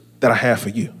secret that I have for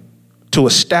you to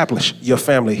establish your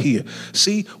family here.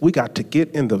 See, we got to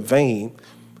get in the vein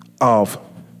of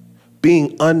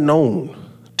being unknown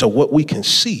to what we can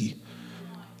see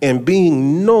and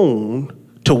being known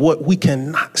to what we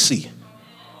cannot see.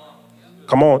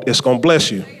 Come on, it's going to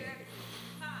bless you.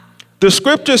 The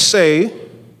scriptures say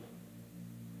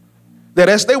that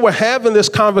as they were having this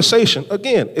conversation,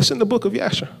 again, it's in the book of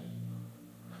Yasher,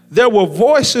 there were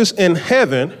voices in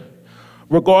heaven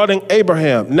regarding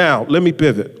Abraham. Now, let me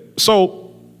pivot.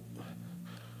 So,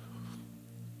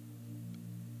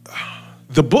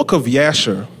 the book of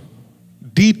Yasher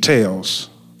details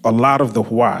a lot of the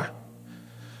why,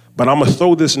 but I'm going to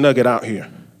throw this nugget out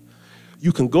here.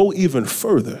 You can go even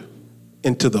further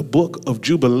into the book of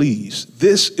Jubilees.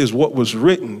 This is what was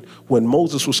written when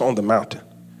Moses was on the mountain.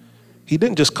 He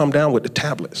didn't just come down with the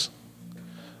tablets,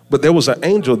 but there was an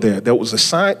angel there that was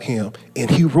assigned him,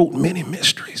 and he wrote many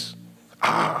mysteries.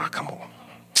 Come on.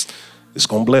 It's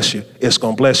going to bless you. It's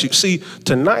going to bless you. See,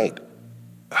 tonight,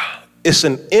 it's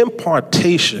an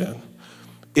impartation.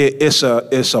 It's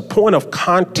a point of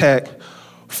contact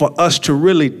for us to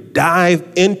really dive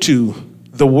into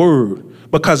the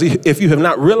word. Because if you have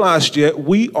not realized yet,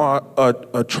 we are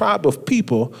a tribe of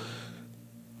people.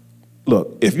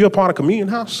 Look, if you're a part of Communion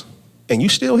House and you're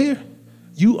still here,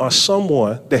 you are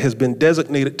someone that has been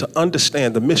designated to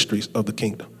understand the mysteries of the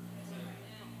kingdom.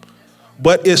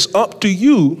 But it's up to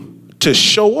you to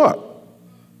show up.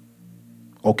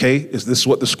 Okay, is this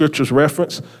what the scriptures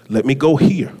reference? Let me go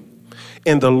here.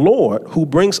 And the Lord, who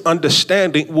brings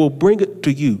understanding, will bring it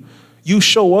to you. You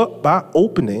show up by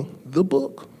opening the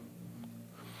book.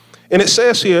 And it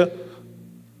says here,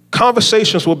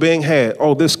 conversations were being had.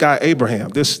 Oh, this guy Abraham,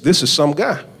 this is some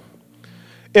guy.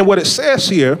 And what it says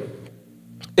here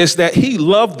is that he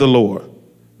loved the Lord.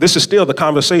 This is still the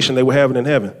conversation they were having in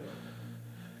heaven.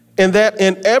 And that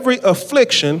in every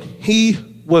affliction, he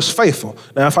was faithful.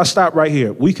 Now, if I stop right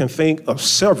here, we can think of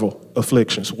several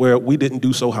afflictions where we didn't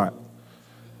do so hot.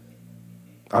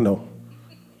 I know.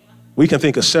 We can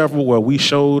think of several where we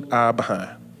showed our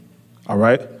behind. All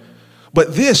right?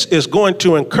 But this is going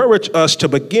to encourage us to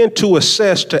begin to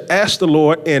assess, to ask the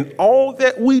Lord in all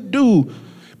that we do,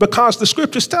 because the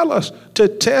scriptures tell us to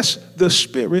test the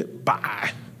spirit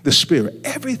by the spirit.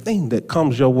 Everything that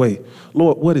comes your way,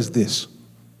 Lord, what is this?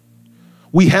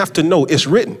 We have to know. It's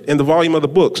written in the volume of the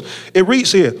books. It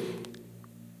reads here,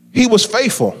 he was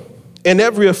faithful in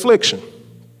every affliction.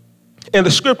 And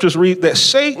the scriptures read that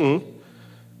Satan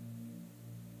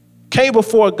came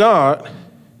before God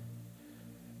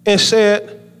and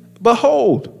said,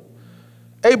 behold,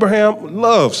 Abraham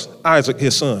loves Isaac,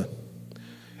 his son,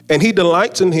 and he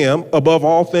delights in him above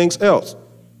all things else.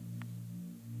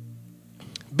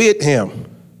 Bid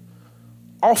him,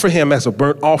 offer him as a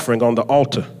burnt offering on the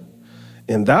altar,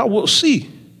 and thou wilt see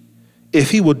if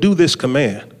he will do this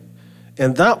command,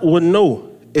 and thou wilt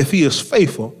know if he is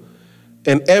faithful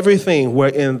in everything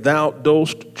wherein thou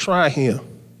dost try him.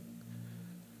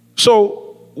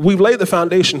 So we've laid the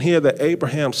foundation here that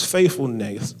Abraham's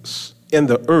faithfulness in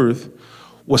the earth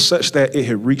was such that it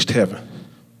had reached heaven.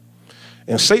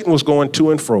 And Satan was going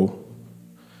to and fro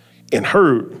and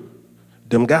heard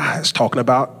them guys talking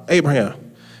about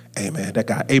Abraham. Hey, man, that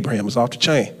guy Abraham is off the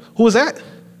chain. Who is that?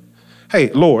 Hey,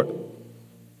 Lord,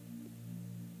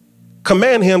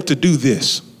 command him to do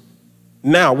this.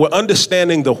 Now, we're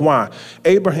understanding the why.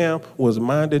 Abraham was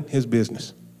minding his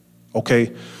business,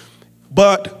 okay?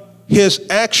 But his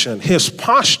action, his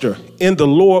posture in the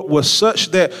Lord was such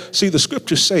that, see, the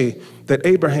scriptures say that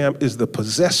Abraham is the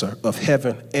possessor of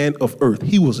heaven and of earth.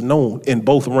 He was known in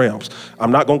both realms.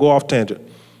 I'm not going to go off tangent.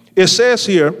 It says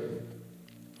here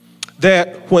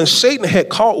that when Satan had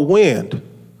caught wind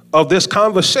of this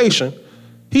conversation,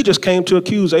 he just came to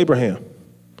accuse Abraham.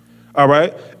 All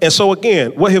right. And so,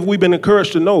 again, what have we been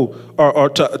encouraged to know or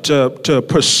to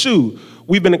pursue?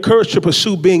 We've been encouraged to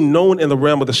pursue being known in the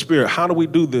realm of the spirit. How do we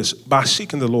do this? By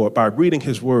seeking the Lord, by reading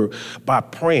his word, by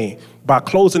praying, by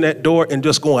closing that door and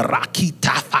just going,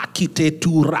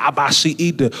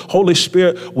 Holy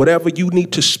Spirit, whatever you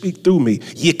need to speak through me.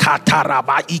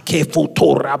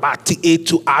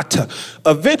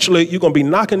 Eventually, you're going to be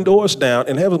knocking doors down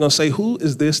and heaven's going to say, who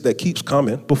is this that keeps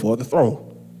coming before the throne?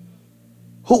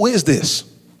 Who is this?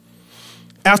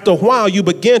 After a while, you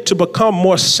begin to become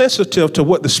more sensitive to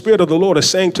what the Spirit of the Lord is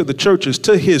saying to the churches,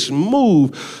 to his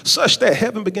move, such that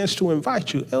heaven begins to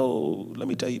invite you. Oh, let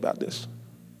me tell you about this.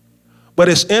 But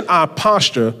it's in our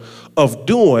posture of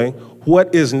doing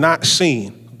what is not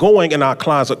seen, going in our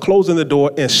closet, closing the door,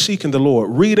 and seeking the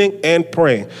Lord, reading and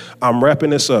praying. I'm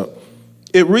wrapping this up.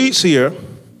 It reads here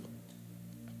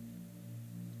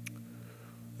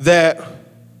that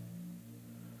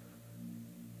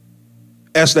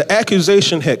as the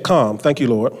accusation had come, thank you,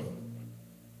 Lord,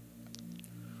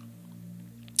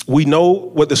 we know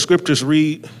what the scriptures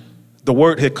read. The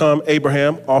word had come,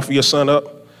 Abraham, offer your son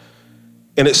up.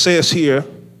 And it says here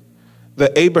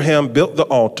that Abraham built the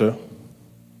altar,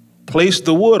 placed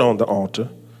the wood on the altar,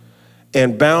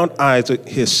 and bound Isaac,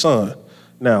 his son.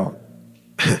 Now,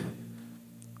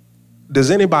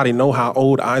 does anybody know how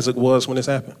old Isaac was when this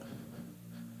happened?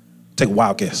 Take a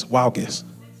wild guess, wild guess.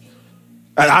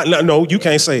 No, you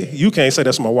can't say. You can't say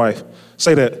that's my wife.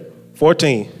 Say that.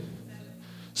 14,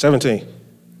 17.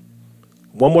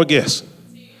 One more guess.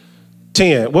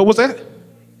 10. What was that?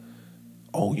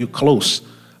 Oh, you're close.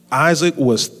 Isaac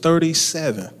was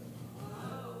 37.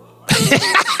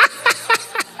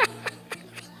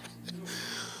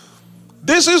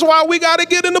 This is why we got to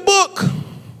get in the book.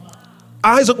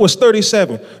 Isaac was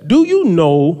 37. Do you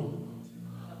know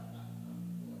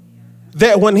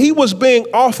that when he was being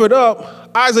offered up,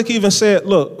 Isaac even said,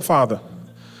 look, Father,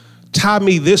 tie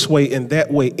me this way and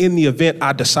that way in the event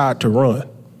I decide to run.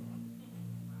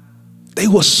 They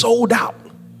were sold out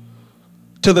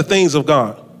to the things of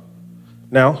God.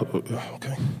 Now,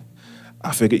 okay,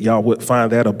 I figured y'all would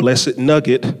find that a blessed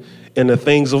nugget in the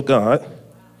things of God.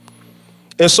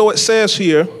 And so it says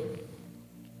here,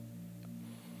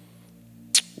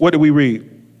 what do we read?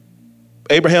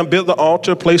 Abraham built the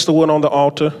altar, placed the wood on the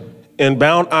altar, and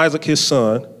bound Isaac, his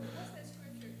son.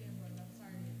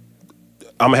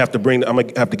 I'm gonna have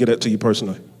to get it to you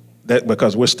personally. That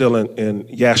because we're still in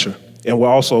Yasher. And we're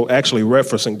also actually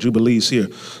referencing Jubilees here.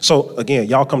 So again,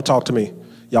 y'all come talk to me.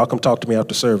 Y'all come talk to me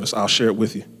after service. I'll share it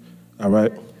with you. All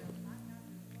right?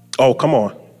 Oh, come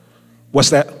on.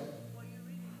 What's that?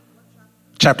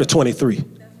 Chapter 23.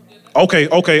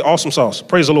 Okay, awesome sauce.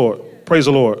 Praise the Lord. Praise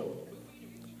the Lord.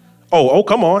 Oh,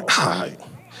 come on.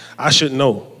 I should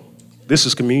know. This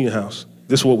is Communion House.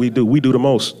 This is what we do. We do the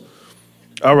most.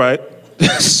 All right.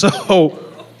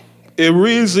 So it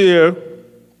reads here,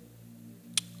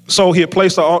 so he had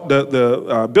placed built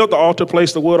the altar,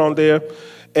 placed the wood on there,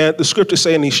 and the scripture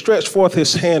saying he stretched forth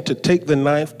his hand to take the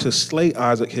knife to slay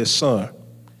Isaac, his son.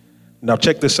 Now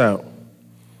check this out.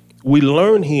 We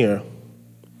learn here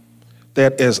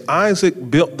that as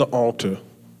Isaac built the altar,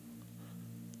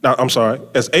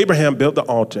 as Abraham built the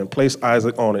altar and placed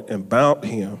Isaac on it and bound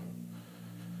him,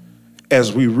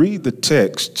 as we read the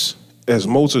texts, as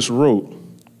Moses wrote,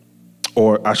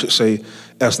 or I should say,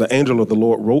 as the angel of the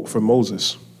Lord wrote for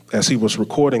Moses, as he was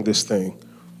recording this thing,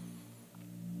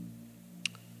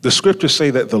 the scriptures say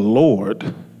that the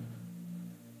Lord,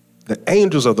 the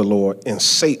angels of the Lord, and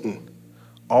Satan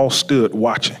all stood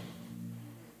watching.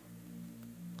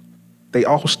 They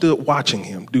all stood watching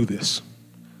him do this.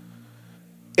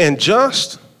 And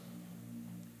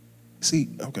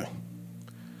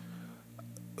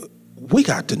we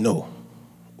got to know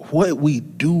what we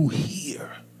do here.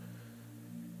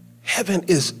 Heaven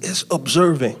is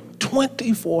observing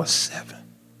 24/7.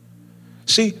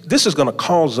 See, this is going to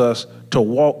cause us to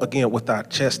walk again with our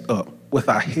chest up, with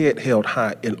our head held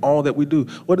high in all that we do.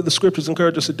 What do the scriptures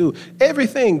encourage us to do?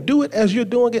 Everything, do it as you're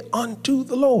doing it unto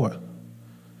the Lord.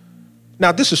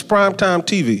 Now, this is primetime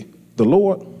TV. The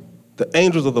Lord, the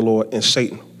angels of the Lord, and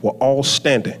Satan were all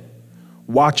standing,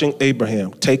 watching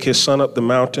Abraham take his son up the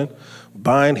mountain,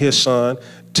 bind his son,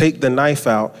 take the knife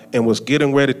out, and was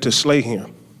getting ready to slay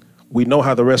him. We know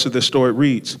how the rest of this story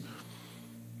reads.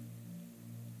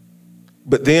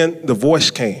 But then the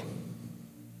voice came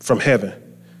from heaven,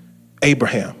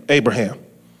 Abraham,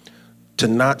 to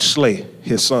not slay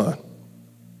his son.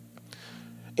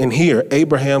 And here,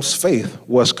 Abraham's faith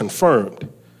was confirmed,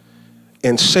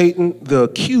 and Satan, the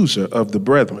accuser of the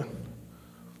brethren,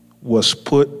 was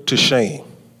put to shame.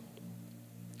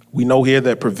 We know here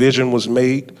that provision was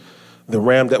made, the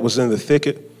ram that was in the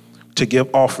thicket, to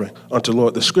give offering unto the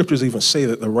Lord. The scriptures even say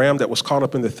that the ram that was caught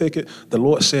up in the thicket, the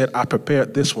Lord said, I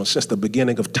prepared this one since the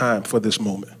beginning of time for this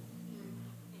moment.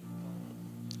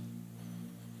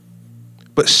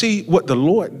 But see, what the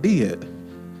Lord did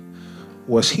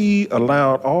was he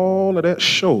allowed all of that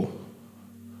show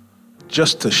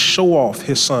just to show off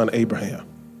his son Abraham.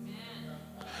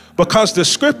 Because the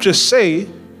scriptures say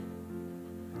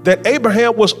that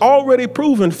Abraham was already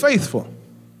proven faithful.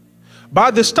 By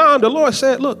this time, the Lord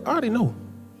said, look, I already know.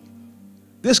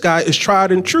 This guy is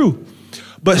tried and true.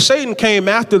 But Satan came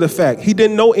after the fact. He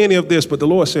didn't know any of this, but the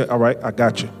Lord said, all right, I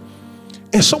got you.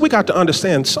 And so we got to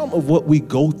understand some of what we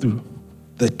go through,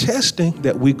 the testing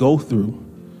that we go through,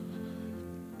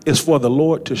 is for the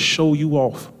Lord to show you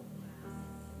off.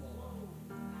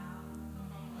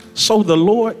 So the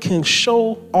Lord can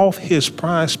show off his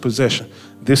prized possession.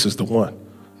 This is the one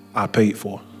I paid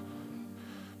for.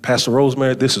 Pastor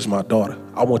Rosemary, this is my daughter.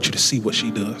 I want you to see what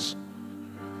she does.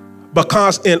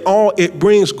 Because in all, it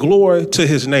brings glory to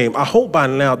his name. I hope by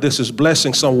now this is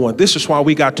blessing someone. This is why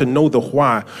we got to know the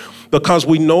why. Because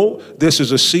we know this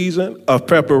is a season of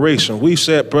preparation. We've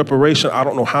said preparation, I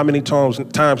don't know how many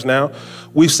times now.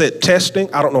 We've said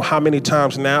testing, I don't know how many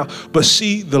times now. But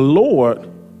see, the Lord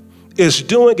is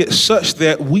doing it such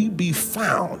that we be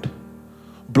found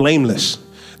blameless,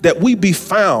 that we be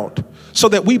found so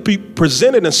that we be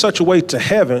presented in such a way to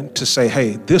heaven to say,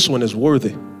 hey, this one is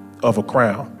worthy of a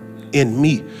crown in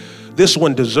me. This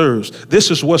one deserves. This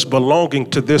is what's belonging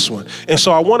to this one. And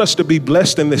so I want us to be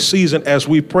blessed in this season as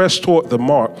we press toward the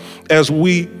mark, as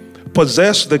we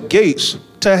possess the gates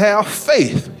to have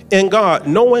faith in God,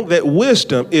 knowing that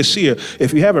wisdom is here.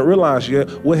 If you haven't realized yet,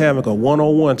 we're having a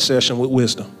one-on-one session with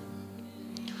wisdom.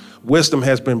 Wisdom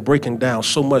has been breaking down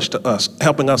so much to us,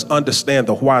 helping us understand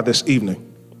the why this evening.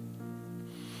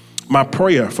 My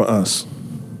prayer for us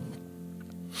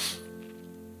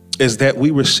is that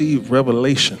we receive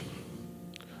revelation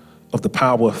of the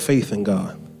power of faith in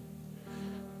God,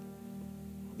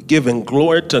 giving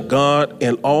glory to God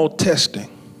in all testing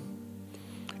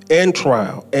and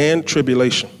trial and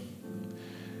tribulation,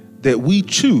 that we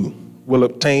too will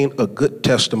obtain a good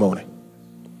testimony.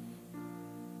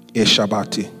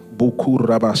 Ishabati.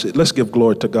 Let's give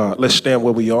glory to God. Let's stand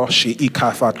where we are.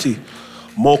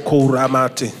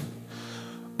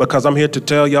 Because I'm here to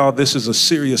tell y'all this is a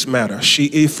serious matter.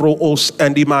 Maki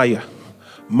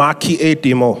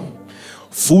etimo.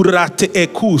 Furate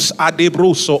ekus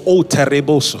adebroso o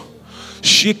tereboso.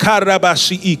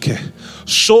 Shikarabasi ike.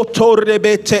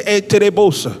 Sotorebete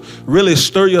eterebosa. Really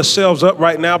stir yourselves up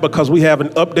right now, because we have an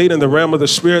update in the realm of the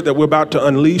spirit that we're about to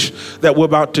unleash, that we're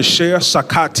about to share.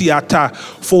 Sakatiata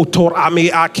fotor ame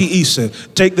aki ise.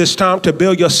 Take this time to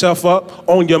build yourself up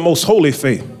on your most holy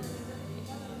faith.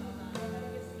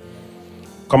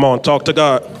 Come on, talk to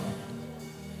God.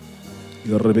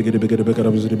 Keep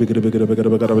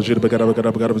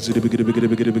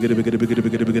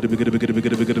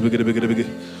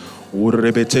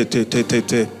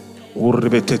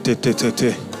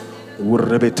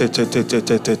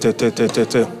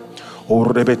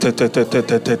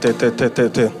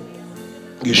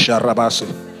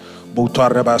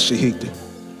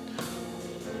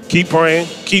praying,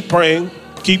 keep praying,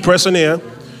 keep pressing in,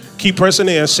 keep pressing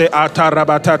in. Say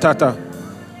atarabatatata.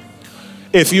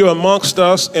 If you're amongst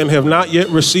us and have not yet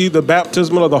received the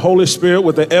baptism of the Holy Spirit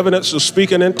with the evidence of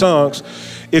speaking in tongues,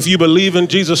 if you believe in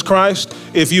Jesus Christ,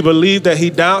 if you believe that he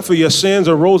died for your sins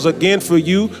and rose again for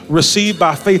you, receive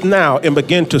by faith now and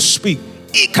begin to speak.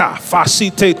 Ika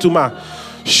fasite tuma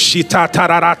shita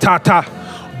tararatata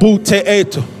bute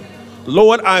eto.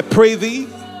 Lord, I pray thee,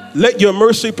 let your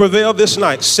mercy prevail this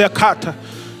night. Sekata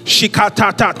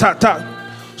shikata ta ta ta.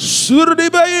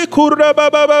 Surdibayi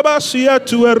kurabababa siya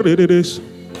tuerides.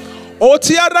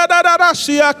 Otia radadada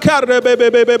siya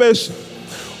karebebebebes.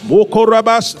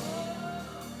 Mokorabas.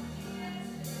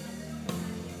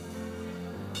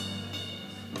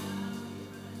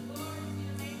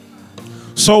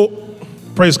 So,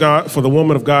 praise God for the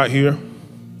woman of God here.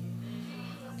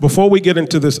 Before we get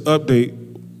into this update,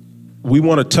 we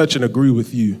want to touch and agree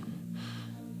with you.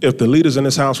 If the leaders in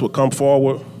this house would come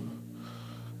forward,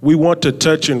 we want to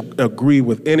touch and agree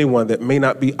with anyone that may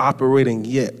not be operating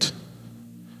yet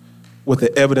with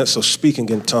the evidence of speaking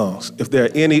in tongues. If there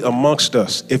are any amongst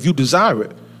us, if you desire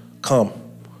it, come.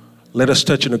 Let us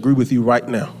touch and agree with you right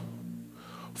now.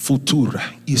 Futura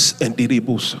is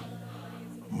endiribusa.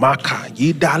 Maka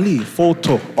yidali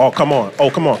photo. Oh, come on. Oh,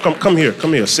 come on. Come here.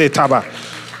 Come here. Say taba.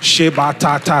 Sheba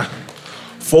tata.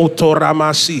 Photo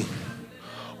ramasi.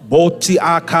 Boti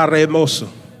akaremoso.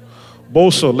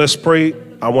 Boso, let's pray.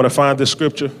 I want to find this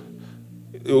scripture.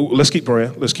 Let's keep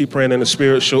praying. Let's keep praying in the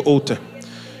spirit. Sho'ota.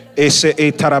 Ese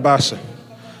e tarabasa.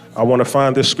 I want to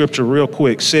find this scripture real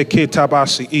quick. Se ke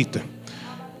tabasi ita.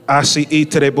 Asi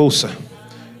ita rebosa.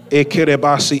 E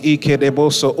kerebasi ike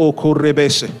rebosa o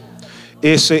kurebese.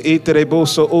 Ese ita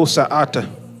rebosa o saata.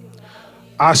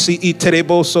 Asi ita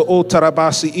rebosa o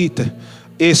tarabasi ita.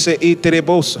 Ese ita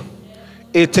rebosa.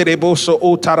 Ite rebosa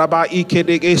o taraba ike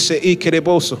de ese ike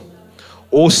rebosa.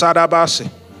 O sarabase.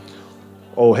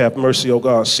 Oh, have mercy, oh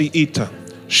God. Si ita.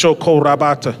 Shoko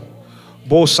rabata.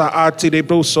 Bosa ati de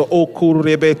brosa o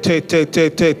kurebe te te te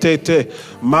te te te.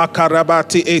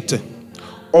 Makarabati ete.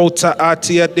 Ota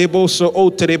atia de bosa o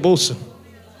te bosa.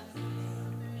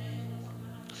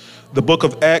 The book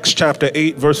of Acts chapter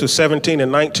 8 verses 17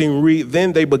 and 19 read,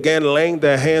 then they began laying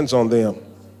their hands on them,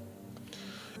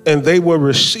 and they were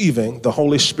receiving the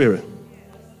Holy Spirit.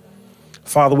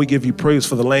 Father, we give you praise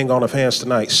for the laying on of hands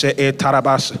tonight. Se e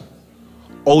tarabase,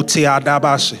 o te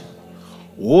adabase,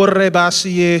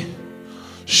 orebasiye,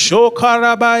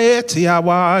 shokarabaye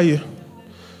tiawaye,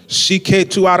 sike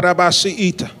tu arabasi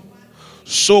ita,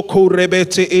 soko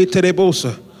rebete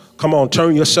eterebosa. Come on,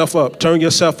 turn yourself up. Turn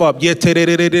yourself up.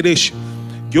 Yetererererish,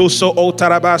 yoso o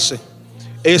tarabase,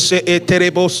 ese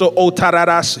etereboso o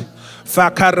tararase,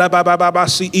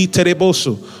 fakarabababasi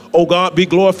etereboso. Oh God, be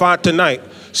glorified tonight.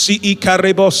 Si I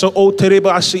careboso o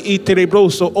terebasi I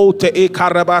terebroso o te e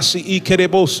carabasi I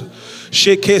kereboso.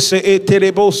 Shekese e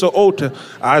tereboso o te.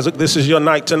 Isaac, this is your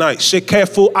night tonight.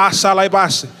 Shekefu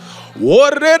asalabasi.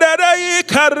 Warreda I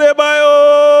carebayo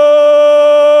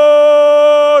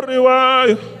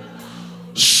riwayo.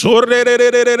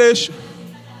 Sorrererereresh.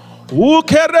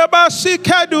 Ukerebasi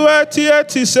kaduati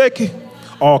eti seki.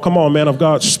 Oh, come on, man of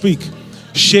God, speak.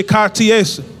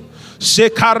 Shekatiese.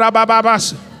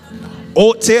 Shekarabababasi.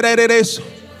 O terereres,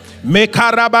 me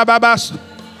carabababas,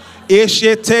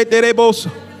 eshete derebos,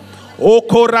 o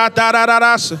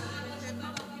coratararas.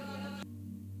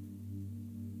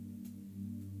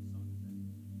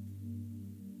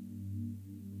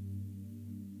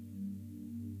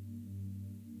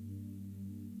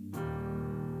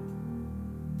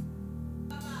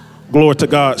 Glory to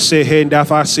God. Se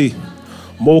hendafasi,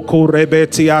 moko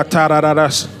rebeti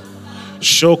atararas,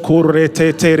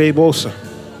 shokurete terebosa.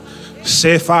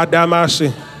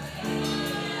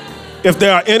 If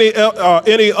there are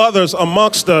any others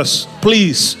amongst us,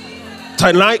 please,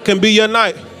 tonight can be your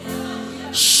night.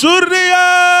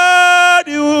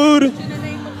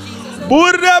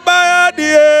 Urabaya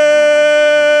die.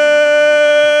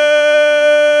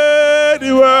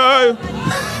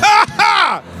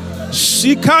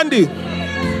 Sikandi.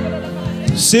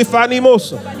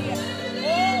 Sifanimosa.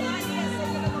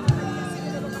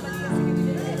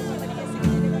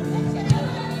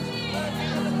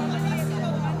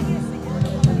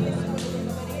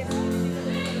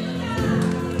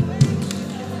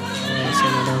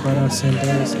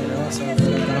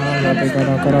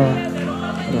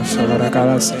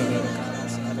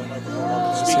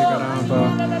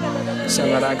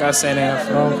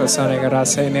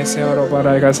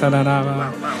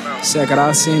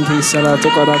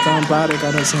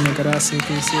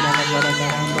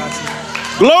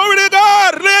 Glory to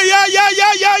God.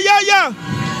 Yeah.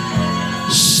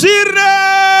 Sire.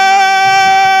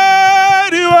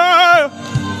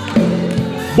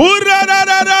 Burada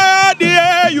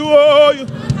die you.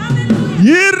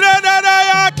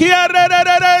 Yirada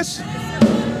kiaredes.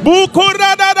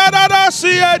 Bukurada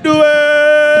see do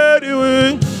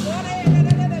it.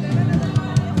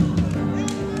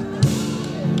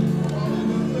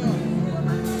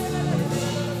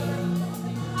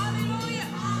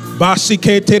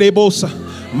 Basike terebosa,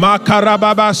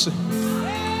 makarababas,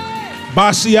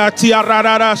 basiatia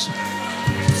rararas,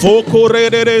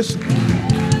 fokoredes.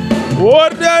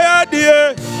 What day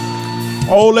dear?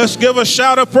 Oh, let's give a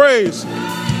shout of praise.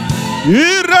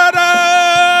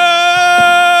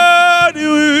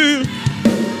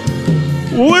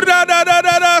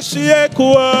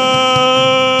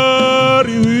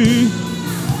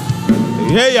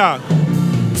 Yeah.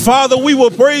 Father, we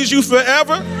will praise you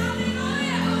forever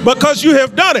because you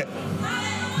have done it.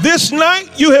 This night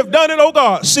you have done it, oh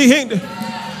God. See,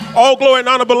 all glory and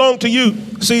honor belong to you.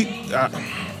 See,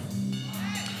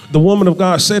 the woman of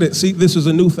God said it. See, this is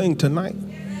a new thing tonight.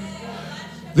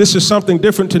 This is something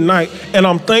different tonight. And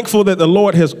I'm thankful that the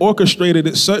Lord has orchestrated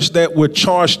it such that we're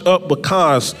charged up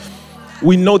because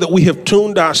we know that we have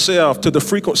tuned ourselves to the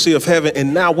frequency of heaven.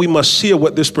 And now we must hear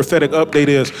what this prophetic update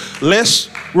is. Let's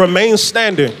remain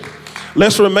standing.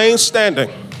 Let's remain standing.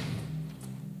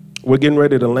 We're getting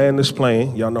ready to land this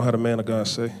plane. Y'all know how the man of God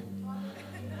say.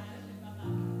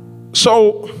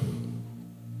 So,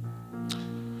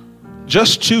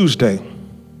 just Tuesday,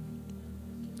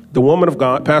 the woman of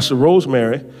God, Pastor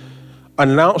Rosemary,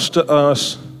 announced to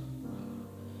us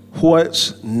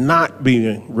what's not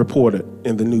being reported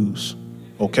in the news,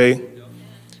 okay?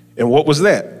 And what was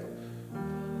that?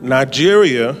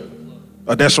 Nigeria,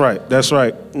 that's right.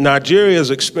 Nigeria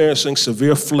is experiencing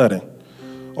severe flooding,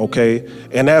 okay?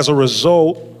 And as a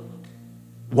result,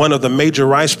 one of the major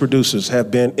rice producers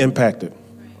have been impacted,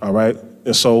 all right?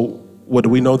 And so what do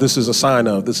we know this is a sign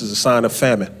of? This is a sign of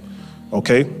famine,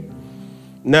 okay?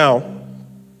 Now,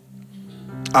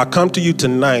 I come to you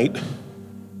tonight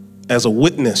as a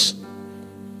witness.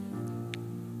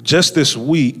 Just this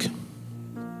week,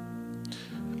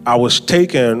 I was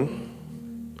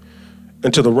taken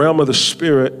into the realm of the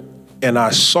spirit and I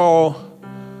saw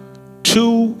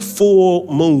 2 full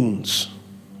moons.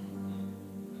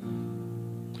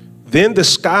 Then the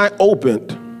sky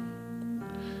opened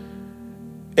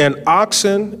and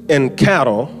oxen and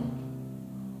cattle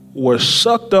were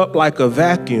sucked up like a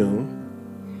vacuum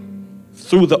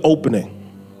through the opening.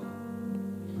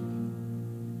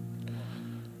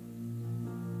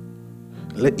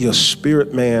 Let your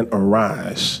spirit man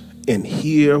arise and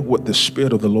hear what the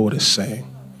Spirit of the Lord is saying.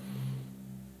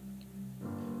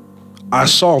 I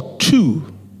saw 2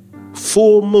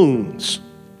 full moons.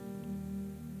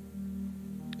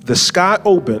 The sky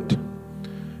opened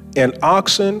and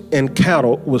oxen and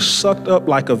cattle were sucked up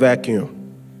like a vacuum.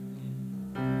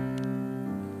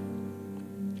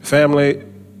 Family,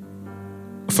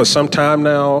 for some time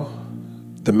now,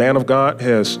 the man of God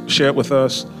has shared with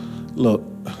us, look,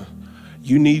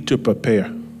 you need to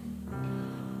prepare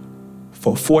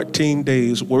for 14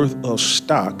 days worth of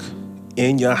stock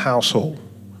in your household.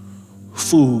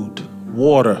 Food,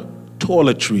 water,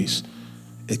 toiletries,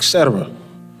 etc.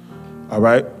 All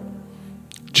right?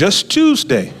 Just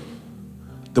Tuesday,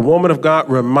 the woman of God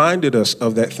reminded us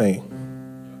of that thing.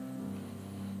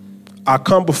 I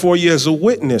come before you as a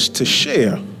witness to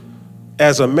share,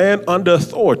 as a man under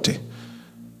authority,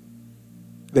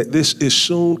 that this is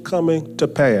soon coming to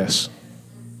pass.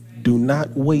 Do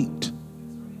not wait.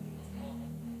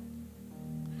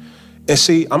 And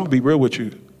see, I'm going to be real with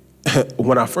you.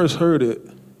 When I first heard it,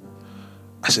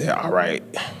 I said, all right,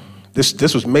 this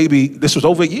was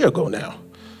over a year ago now.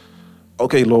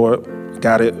 Okay, Lord,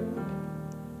 got it.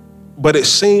 But it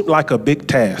seemed like a big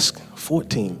task.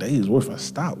 14 days worth of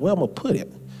stock. Where am I going to put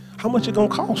it? How much it going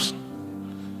to cost?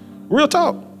 Real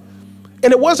talk.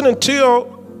 And it wasn't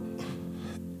until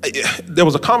there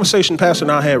was a conversation Pastor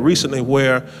and I had recently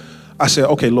where I said,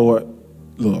 okay, Lord,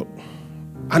 look,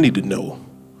 I need to know.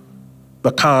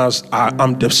 Because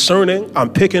I'm discerning,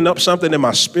 I'm picking up something in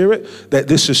my spirit that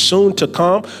this is soon to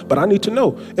come, but I need to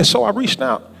know. And so I reached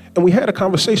out and we had a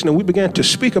conversation and we began to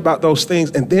speak about those things.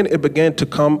 And then it began to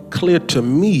come clear to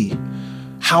me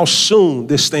how soon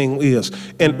this thing is.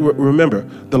 And remember,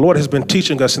 the Lord has been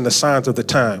teaching us in the signs of the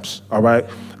times, all right?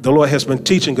 The Lord has been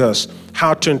teaching us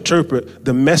how to interpret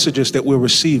the messages that we're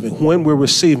receiving, when we're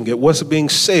receiving it, what's being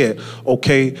said,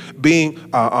 okay, being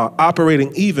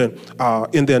operating even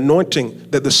in the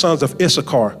anointing that the sons of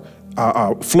Issachar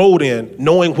flowed in,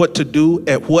 knowing what to do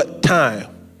at what time.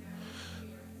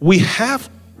 We have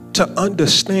to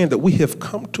understand that we have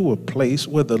come to a place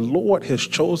where the Lord has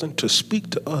chosen to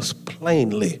speak to us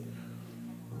plainly.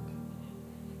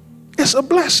 It's a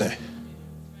blessing.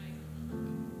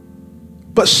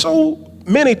 But so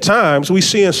many times we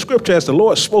see in scripture as the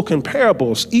Lord spoke in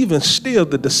parables, even still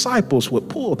the disciples would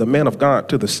pull the man of God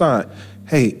to the side.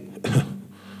 Hey,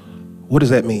 what does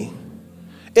that mean?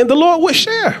 And the Lord would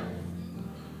share.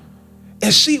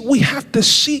 And see, we have to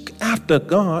seek after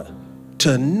God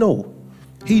to know.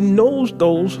 He knows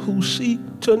those who seek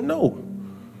to know.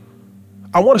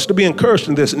 I want us to be encouraged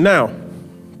in this. Now,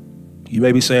 you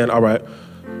may be saying, all right,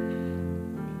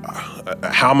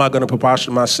 how am I going to prepare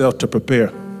myself to prepare?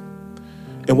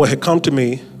 And what had come to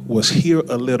me was here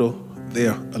a little,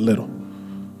 there a little.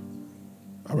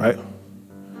 All right?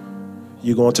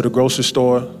 You go into the grocery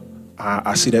store,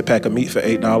 I see that pack of meat for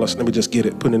 $8. Let me just get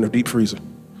it, put it in the deep freezer.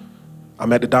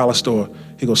 I'm at the dollar store.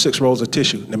 He goes, 6 rolls of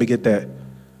tissue. Let me get that.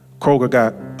 Kroger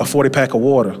got a 40-pack of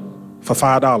water for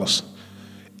 $5.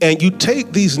 And you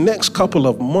take these next couple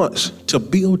of months to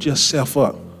build yourself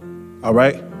up, all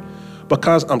right?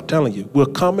 Because I'm telling you, we're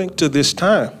coming to this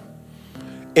time,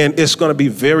 and it's going to be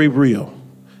very real.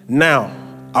 Now,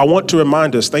 I want to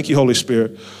remind us, thank you, Holy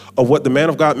Spirit, of what the man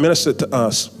of God ministered to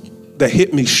us that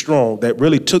hit me strong, that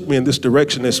really took me in this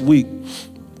direction this week.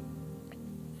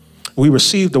 We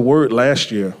received a word last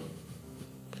year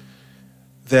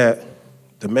that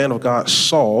the man of God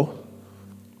saw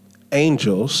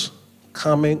angels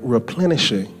coming,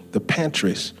 replenishing the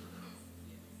pantries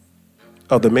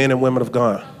of the men and women of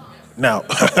God. Now,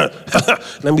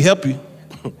 let me help you.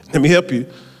 Let me help you.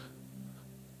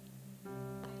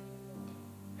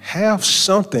 Have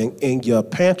something in your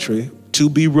pantry to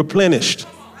be replenished.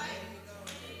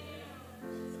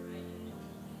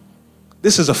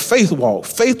 This is a faith walk.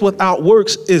 Faith without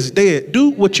works is dead. Do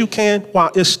what you can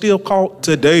while it's still called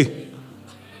today.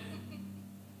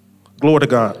 Glory to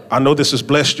God. I know this has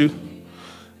blessed you.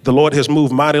 The Lord has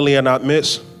moved mightily in our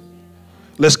midst.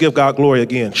 Let's give God glory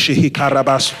again. For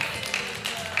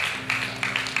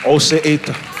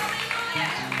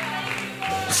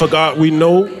God, we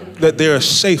know that there is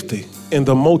safety in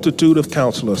the multitude of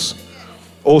counselors.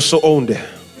 Also onde.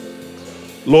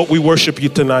 Lord, we worship you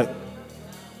tonight.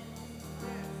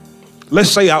 Let's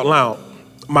say out loud,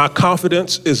 my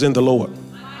confidence is in the Lord.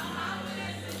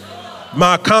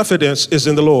 My confidence is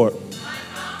in the Lord.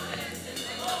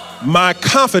 My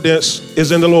confidence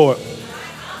is in the Lord.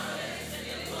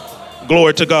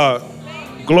 Glory to God.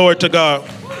 Glory to God.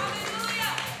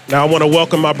 Now I want to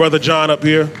welcome my brother John up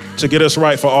here to get us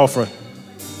right for offering.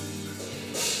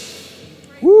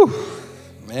 Woo,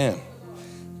 man,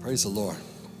 praise the Lord.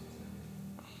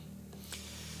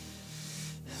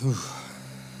 Whew.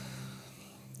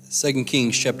 2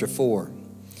 Kings chapter 4.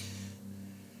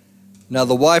 Now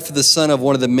the wife of the son of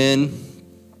one of the men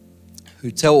who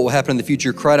tell what will happen in the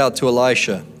future cried out to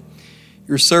Elisha,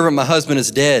 your servant, my husband, is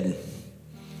dead.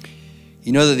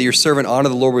 You know that your servant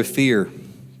honored the Lord with fear,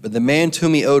 but the man to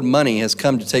whom he owed money has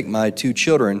come to take my 2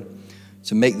 children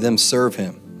to make them serve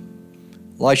him.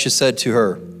 Elisha said to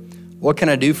her, what can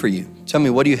I do for you? Tell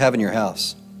me, what do you have in your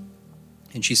house?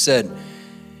 And she said,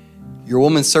 your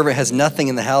woman servant has nothing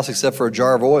in the house except for a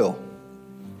jar of oil.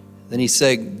 Then he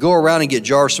said, go around and get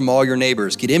jars from all your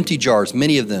neighbors. Get empty jars,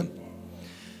 many of them.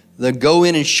 Then go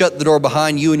in and shut the door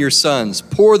behind you and your sons.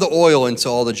 Pour the oil into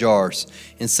all the jars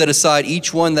and set aside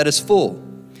each one that is full.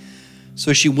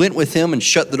 So she went with him and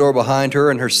shut the door behind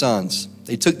her and her sons.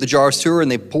 They took the jars to her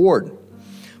and they poured.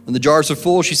 When the jars were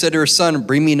full, she said to her son,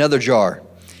 bring me another jar.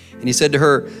 And he said to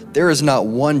her, there is not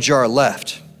one jar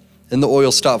left. Then the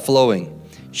oil stopped flowing.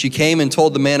 She came and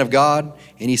told the man of God,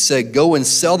 and he said, go and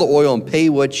sell the oil and pay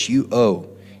what you owe.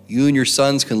 You and your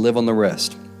sons can live on the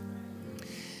rest.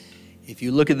 If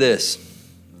you look at this,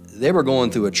 they were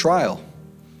going through a trial.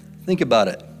 Think about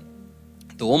it.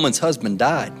 The woman's husband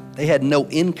died. They had no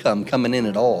income coming in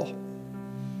at all.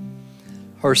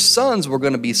 Her sons were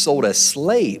going to be sold as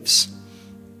slaves.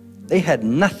 They had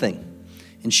nothing.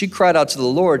 And she cried out to the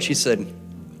Lord. She said,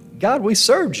 God, we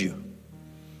served you.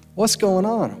 What's going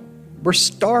on? We're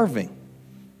starving.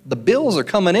 The bills are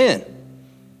coming in.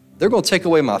 They're going to take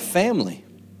away my family.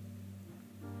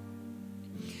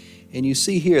 And you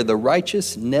see here, the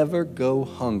righteous never go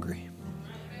hungry.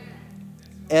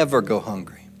 Ever go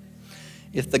hungry.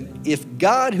 If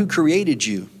God who created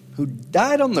you, who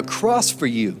died on the cross for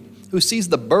you, who sees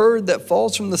the bird that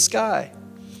falls from the sky,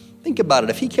 think about it.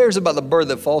 If he cares about the bird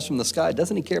that falls from the sky,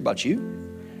 doesn't he care about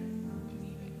you?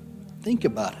 Think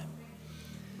about it.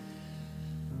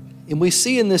 And we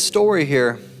see in this story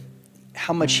here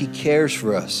how much he cares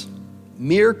for us.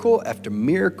 Miracle after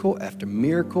miracle after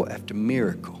miracle after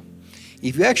miracle.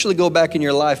 If you actually go back in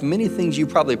your life, many things you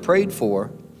probably prayed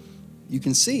for, you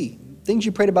can see. Things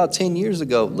you prayed about 10 years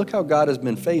ago, look how God has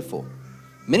been faithful.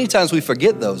 Many times we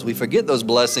forget those. We forget those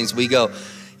blessings. We go,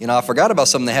 I forgot about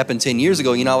something that happened 10 years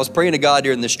ago. I was praying to God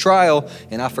during this trial,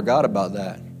 and I forgot about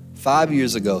that. 5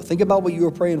 years ago. Think about what you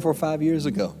were praying for 5 years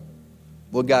ago.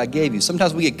 What God gave you.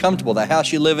 Sometimes we get comfortable. That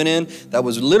house you're living in, that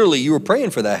was literally, you were praying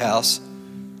for that house.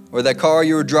 Or that car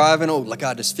you were driving,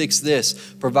 God, just fix this,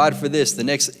 provide for this. The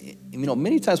next,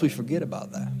 many times we forget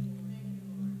about that.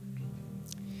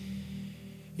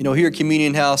 Here at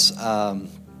Communion House,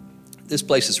 this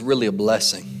place is really a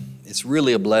blessing. It's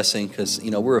really a blessing because,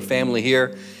 we're a family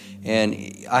here.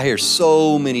 And I hear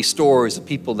so many stories of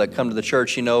people that come to the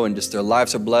church, and just their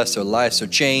lives are blessed, their lives are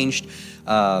changed.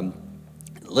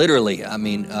 Literally,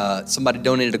 somebody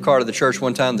donated a car to the church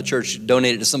one time. The church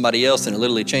donated to somebody else, and it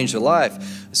literally changed their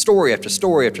life. Story after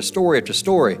story after story after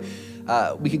story.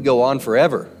 We could go on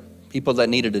forever. People that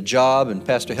needed a job, and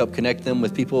Pastor helped connect them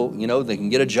with people, they can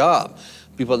get a job.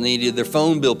 People that needed their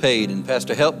phone bill paid, and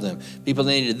Pastor helped them. People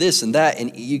that needed this and that,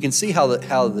 and you can see how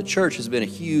the church has been a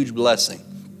huge blessing.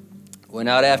 We're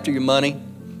not after your money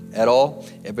at all.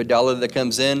 Every dollar that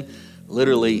comes in,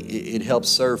 literally, it helps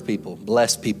serve people,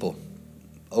 bless people.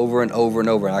 Over and over and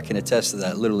over. I can attest to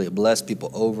that. Literally, it bless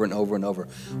people over and over and over.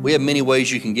 We have many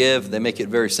ways you can give. They make it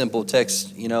very simple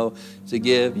text, to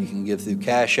give. You can give through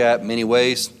Cash App, many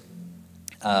ways.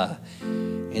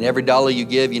 And every dollar you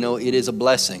give, it is a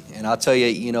blessing. And I'll tell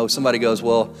you, somebody goes,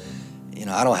 well,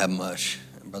 I don't have much.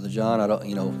 Brother John, I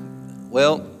don't,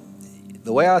 well,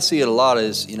 the way I see it a lot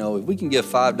is, if we can give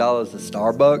 $5 to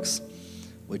Starbucks,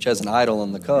 which has an idol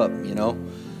on the cup,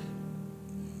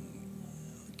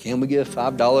 can we give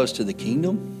 $5 to the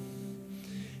kingdom?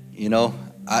 It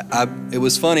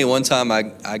was funny. One time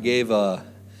I gave,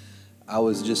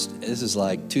 this is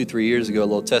like 2-3 years ago, a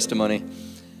little testimony.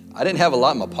 I didn't have a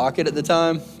lot in my pocket at the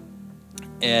time.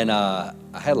 And I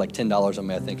had like $10 on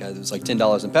me, I think. It was like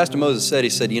 $10. And Pastor Moses said, he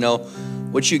said,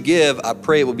 what you give, I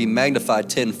pray it will be magnified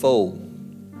tenfold.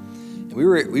 And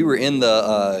we were in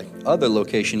the other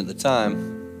location at the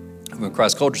time, from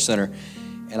Christ Culture Center.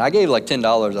 And I gave like $10.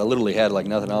 I literally had like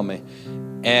nothing on me.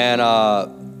 And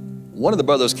one of the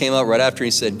brothers came up right after.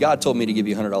 He said, God told me to give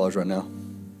you $100 right now.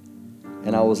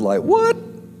 And I was like, what?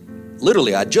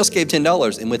 Literally, I just gave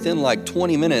 $10. And within like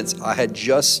 20 minutes,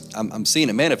 I'm seeing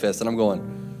it manifest. And I'm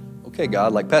going, okay,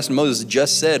 God, like Pastor Moses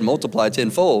just said, multiply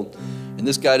tenfold. And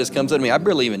this guy just comes up to me. I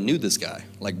barely even knew this guy,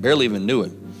 like barely even knew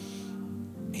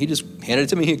him. He just handed it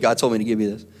to me. God told me to give you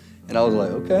this. And I was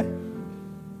like, okay,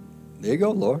 there you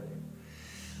go, Lord.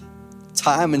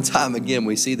 Time and time again,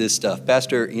 we see this stuff.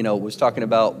 Pastor, was talking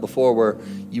about before where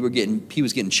he was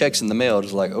getting checks in the mail.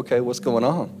 Just like, okay, what's going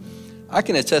on? I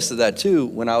can attest to that too.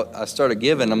 When I started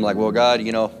giving, I'm like, well, God,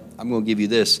 I'm going to give you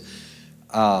this.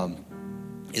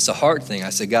 It's a hard thing. I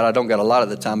said, God, I don't got a lot at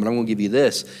the time, but I'm going to give you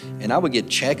this. And I would get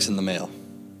checks in the mail.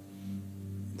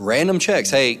 Random checks.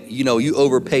 Hey, you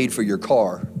overpaid for your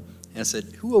car. And I said,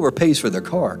 who overpays for their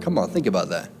car? Come on, think about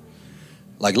that.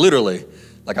 Like literally.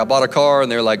 Like I bought a car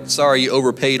and they're like, sorry, you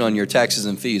overpaid on your taxes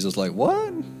and fees. I was like,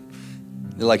 what?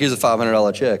 They're like, here's a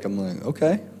 $500 check. I'm like,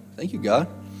 okay, thank you, God.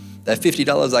 That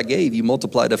 $50 I gave, you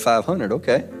multiplied to $500,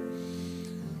 okay.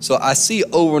 So I see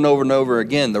over and over and over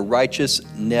again, the righteous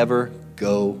never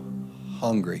go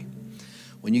hungry.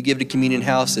 When you give to Communion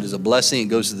House, it is a blessing. It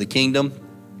goes to the kingdom.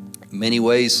 In many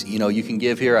ways, you can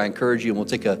give here. I encourage you, and we'll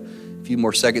take a few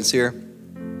more seconds here,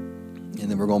 and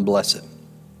then we're going to bless it.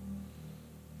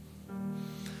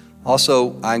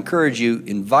 Also, I encourage you,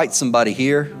 invite somebody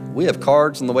here. We have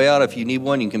cards on the way out. If you need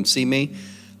one, you can come see me.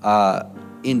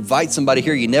 Invite somebody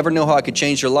here. You never know how it could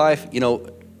change your life. Being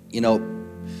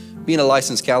a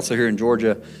licensed counselor here in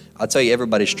Georgia, I'll tell you,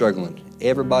 everybody's struggling.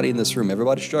 Everybody in this room,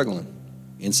 everybody's struggling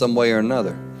in some way or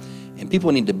another. And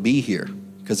people need to be here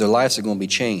because their lives are going to be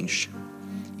changed.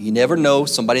 You never know.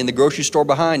 Somebody in the grocery store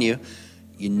behind you,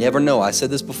 you never know. I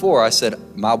said this before. I said,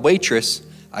 my waitress,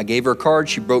 I gave her a card.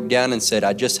 She broke down and said,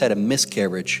 I just had a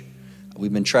miscarriage.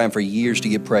 We've been trying for years to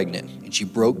get pregnant. And she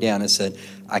broke down and said,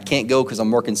 I can't go because I'm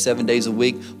working 7 days a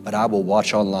week, but I will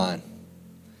watch online.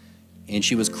 And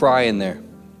she was crying there.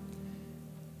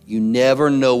 You never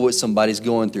know what somebody's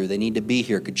going through. They need to be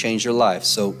here. It could change their life.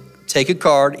 So take a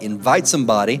card, invite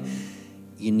somebody.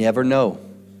 You never know.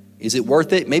 Is it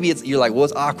worth it? Maybe you're like, well,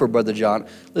 it's awkward, Brother John.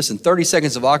 Listen, 30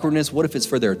 seconds of awkwardness, what if it's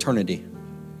for their eternity?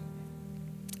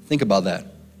 Think about that.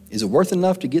 Is it worth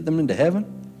enough to get them into heaven?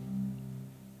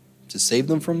 To save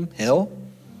them from hell?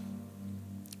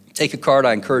 Take a card.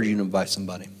 I encourage you to invite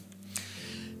somebody.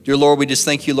 Dear Lord, we just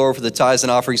thank you, Lord, for the tithes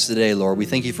and offerings today, Lord. We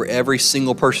thank you for every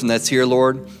single person that's here,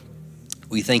 Lord.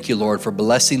 We thank you, Lord, for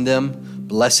blessing them,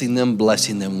 blessing them,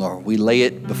 blessing them, Lord. We lay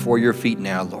it before your feet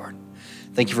now, Lord.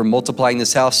 Thank you for multiplying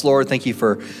this house, Lord. Thank you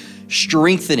for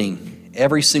strengthening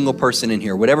every single person in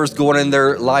here. Whatever's going on in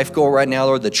their life goal right now,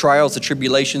 Lord, the trials, the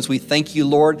tribulations, we thank you,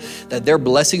 Lord, that their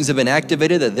blessings have been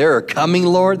activated, that they're coming,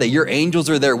 Lord, that your angels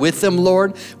are there with them,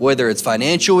 Lord, whether it's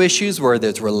financial issues, whether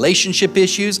it's relationship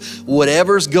issues,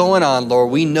 whatever's going on,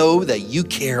 Lord, we know that you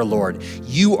care, Lord.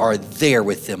 You are there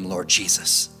with them, Lord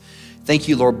Jesus. Thank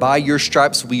you, Lord. By your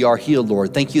stripes, we are healed,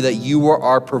 Lord. Thank you that you are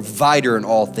our provider in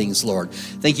all things, Lord.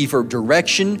 Thank you for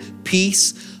direction,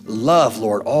 peace, love,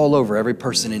 Lord, all over every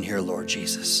person in here, Lord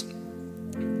Jesus.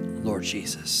 Lord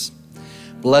Jesus.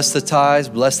 Bless the tithes,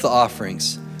 bless the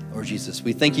offerings, Lord Jesus.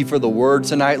 We thank you for the word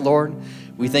tonight, Lord.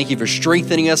 We thank you for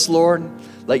strengthening us, Lord.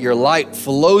 Let your light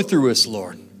flow through us,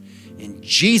 Lord. In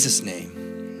Jesus'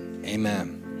 name,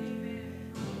 amen.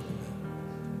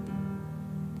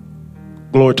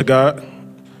 Glory to God.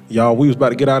 Y'all, we was about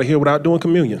to get out of here without doing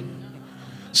communion.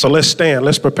 So let's stand.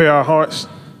 Let's prepare our hearts.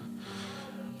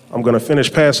 I'm going to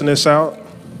finish passing this out.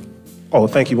 Oh,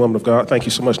 thank you, woman of God. Thank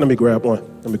you so much. Let me grab one.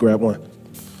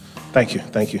 Thank you.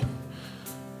 Thank you.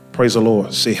 Praise the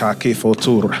Lord.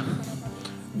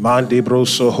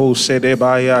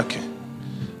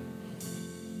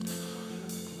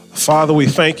 Father, we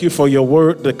thank you for your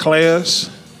word declares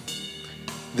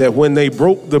that when they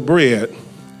broke the bread,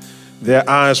 their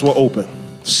eyes were open.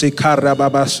 Let's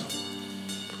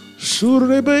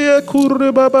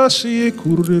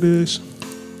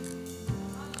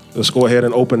go ahead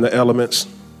and open the elements.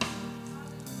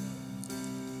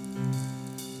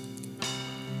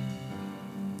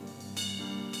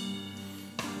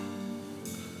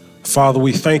 Father,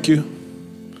 we thank you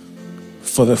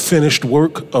for the finished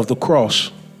work of the cross,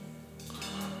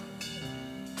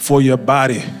 for your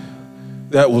body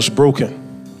that was broken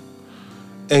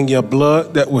and your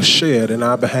blood that was shed in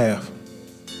our behalf.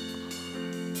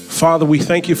 Father, we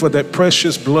thank you for that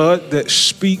precious blood that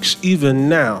speaks even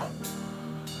now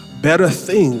better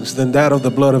things than that of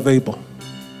the blood of Abel.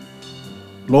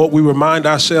 Lord, we remind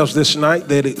ourselves this night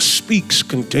that it speaks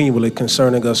continually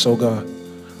concerning us, oh God.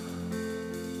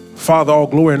 Father, all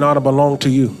glory and honor belong to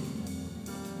you.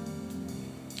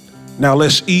 Now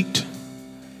let's eat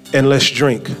and let's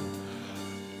drink.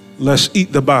 Let's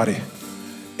eat the body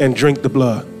and drink the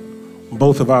blood,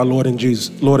 both of our Lord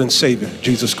and Savior,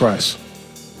 Jesus Christ.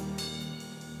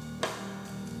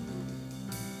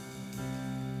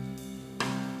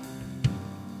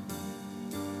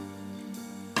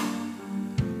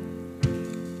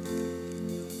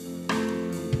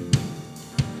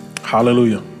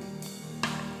 Hallelujah.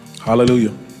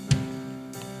 Hallelujah.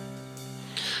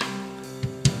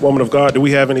 Woman of God, do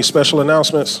we have any special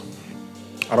announcements?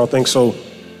 I don't think so.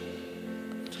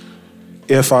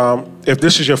 If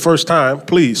this is your first time,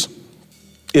 please,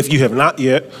 if you have not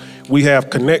yet, we have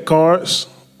Connect cards.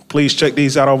 Please check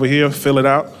these out over here, fill it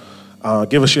out.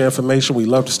 Give us your information. We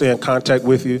love to stay in contact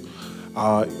with you.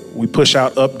 We push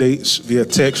out updates via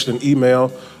text and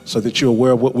email so that you're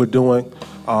aware of what we're doing.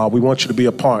 We want you to be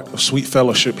a part of sweet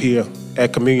fellowship here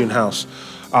at Communion House.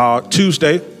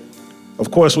 Tuesday,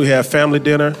 of course, we have family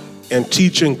dinner and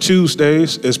teaching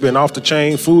Tuesdays. It's been off the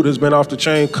chain. Food has been off the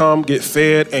chain. Come get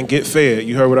fed and get fed.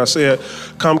 You heard what I said.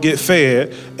 Come get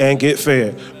fed and get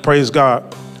fed. Praise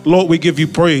God. Lord, we give you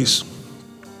praise.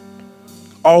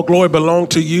 All glory belong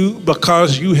to you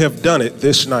because you have done it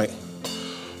this night.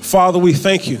 Father, we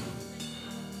thank you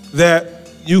that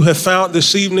you have found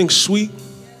this evening sweet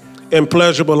and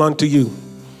pleasurable unto you.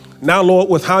 Now, Lord,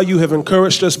 with how you have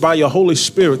encouraged us by your Holy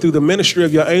Spirit through the ministry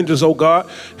of your angels, oh God,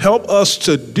 help us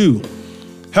to do,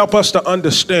 help us to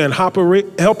understand,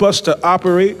 help us to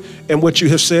operate in what you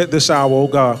have said this hour, oh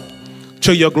God,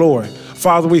 to your glory.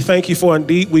 Father, we thank you for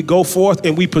indeed we go forth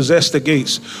and we possess the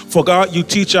gates. For God, you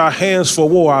teach our hands for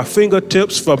war, our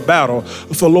fingertips for battle.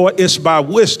 For Lord, it's by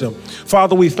wisdom.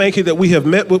 Father, we thank you that we have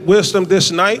met with wisdom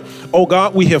this night. Oh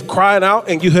God, we have cried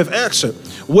out and you have answered.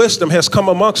 Wisdom has come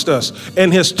amongst us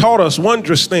and has taught us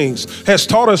wondrous things, has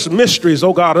taught us mysteries,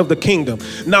 oh God, of the kingdom.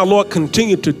 Now, Lord,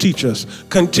 continue to teach us,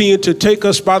 continue to take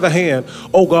us by the hand,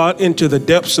 oh God, into the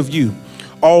depths of you.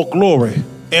 All glory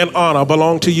and honor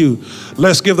belong to you.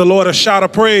 Let's give the Lord a shout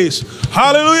of praise.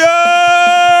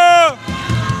 Hallelujah!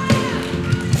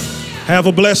 Have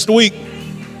a blessed week.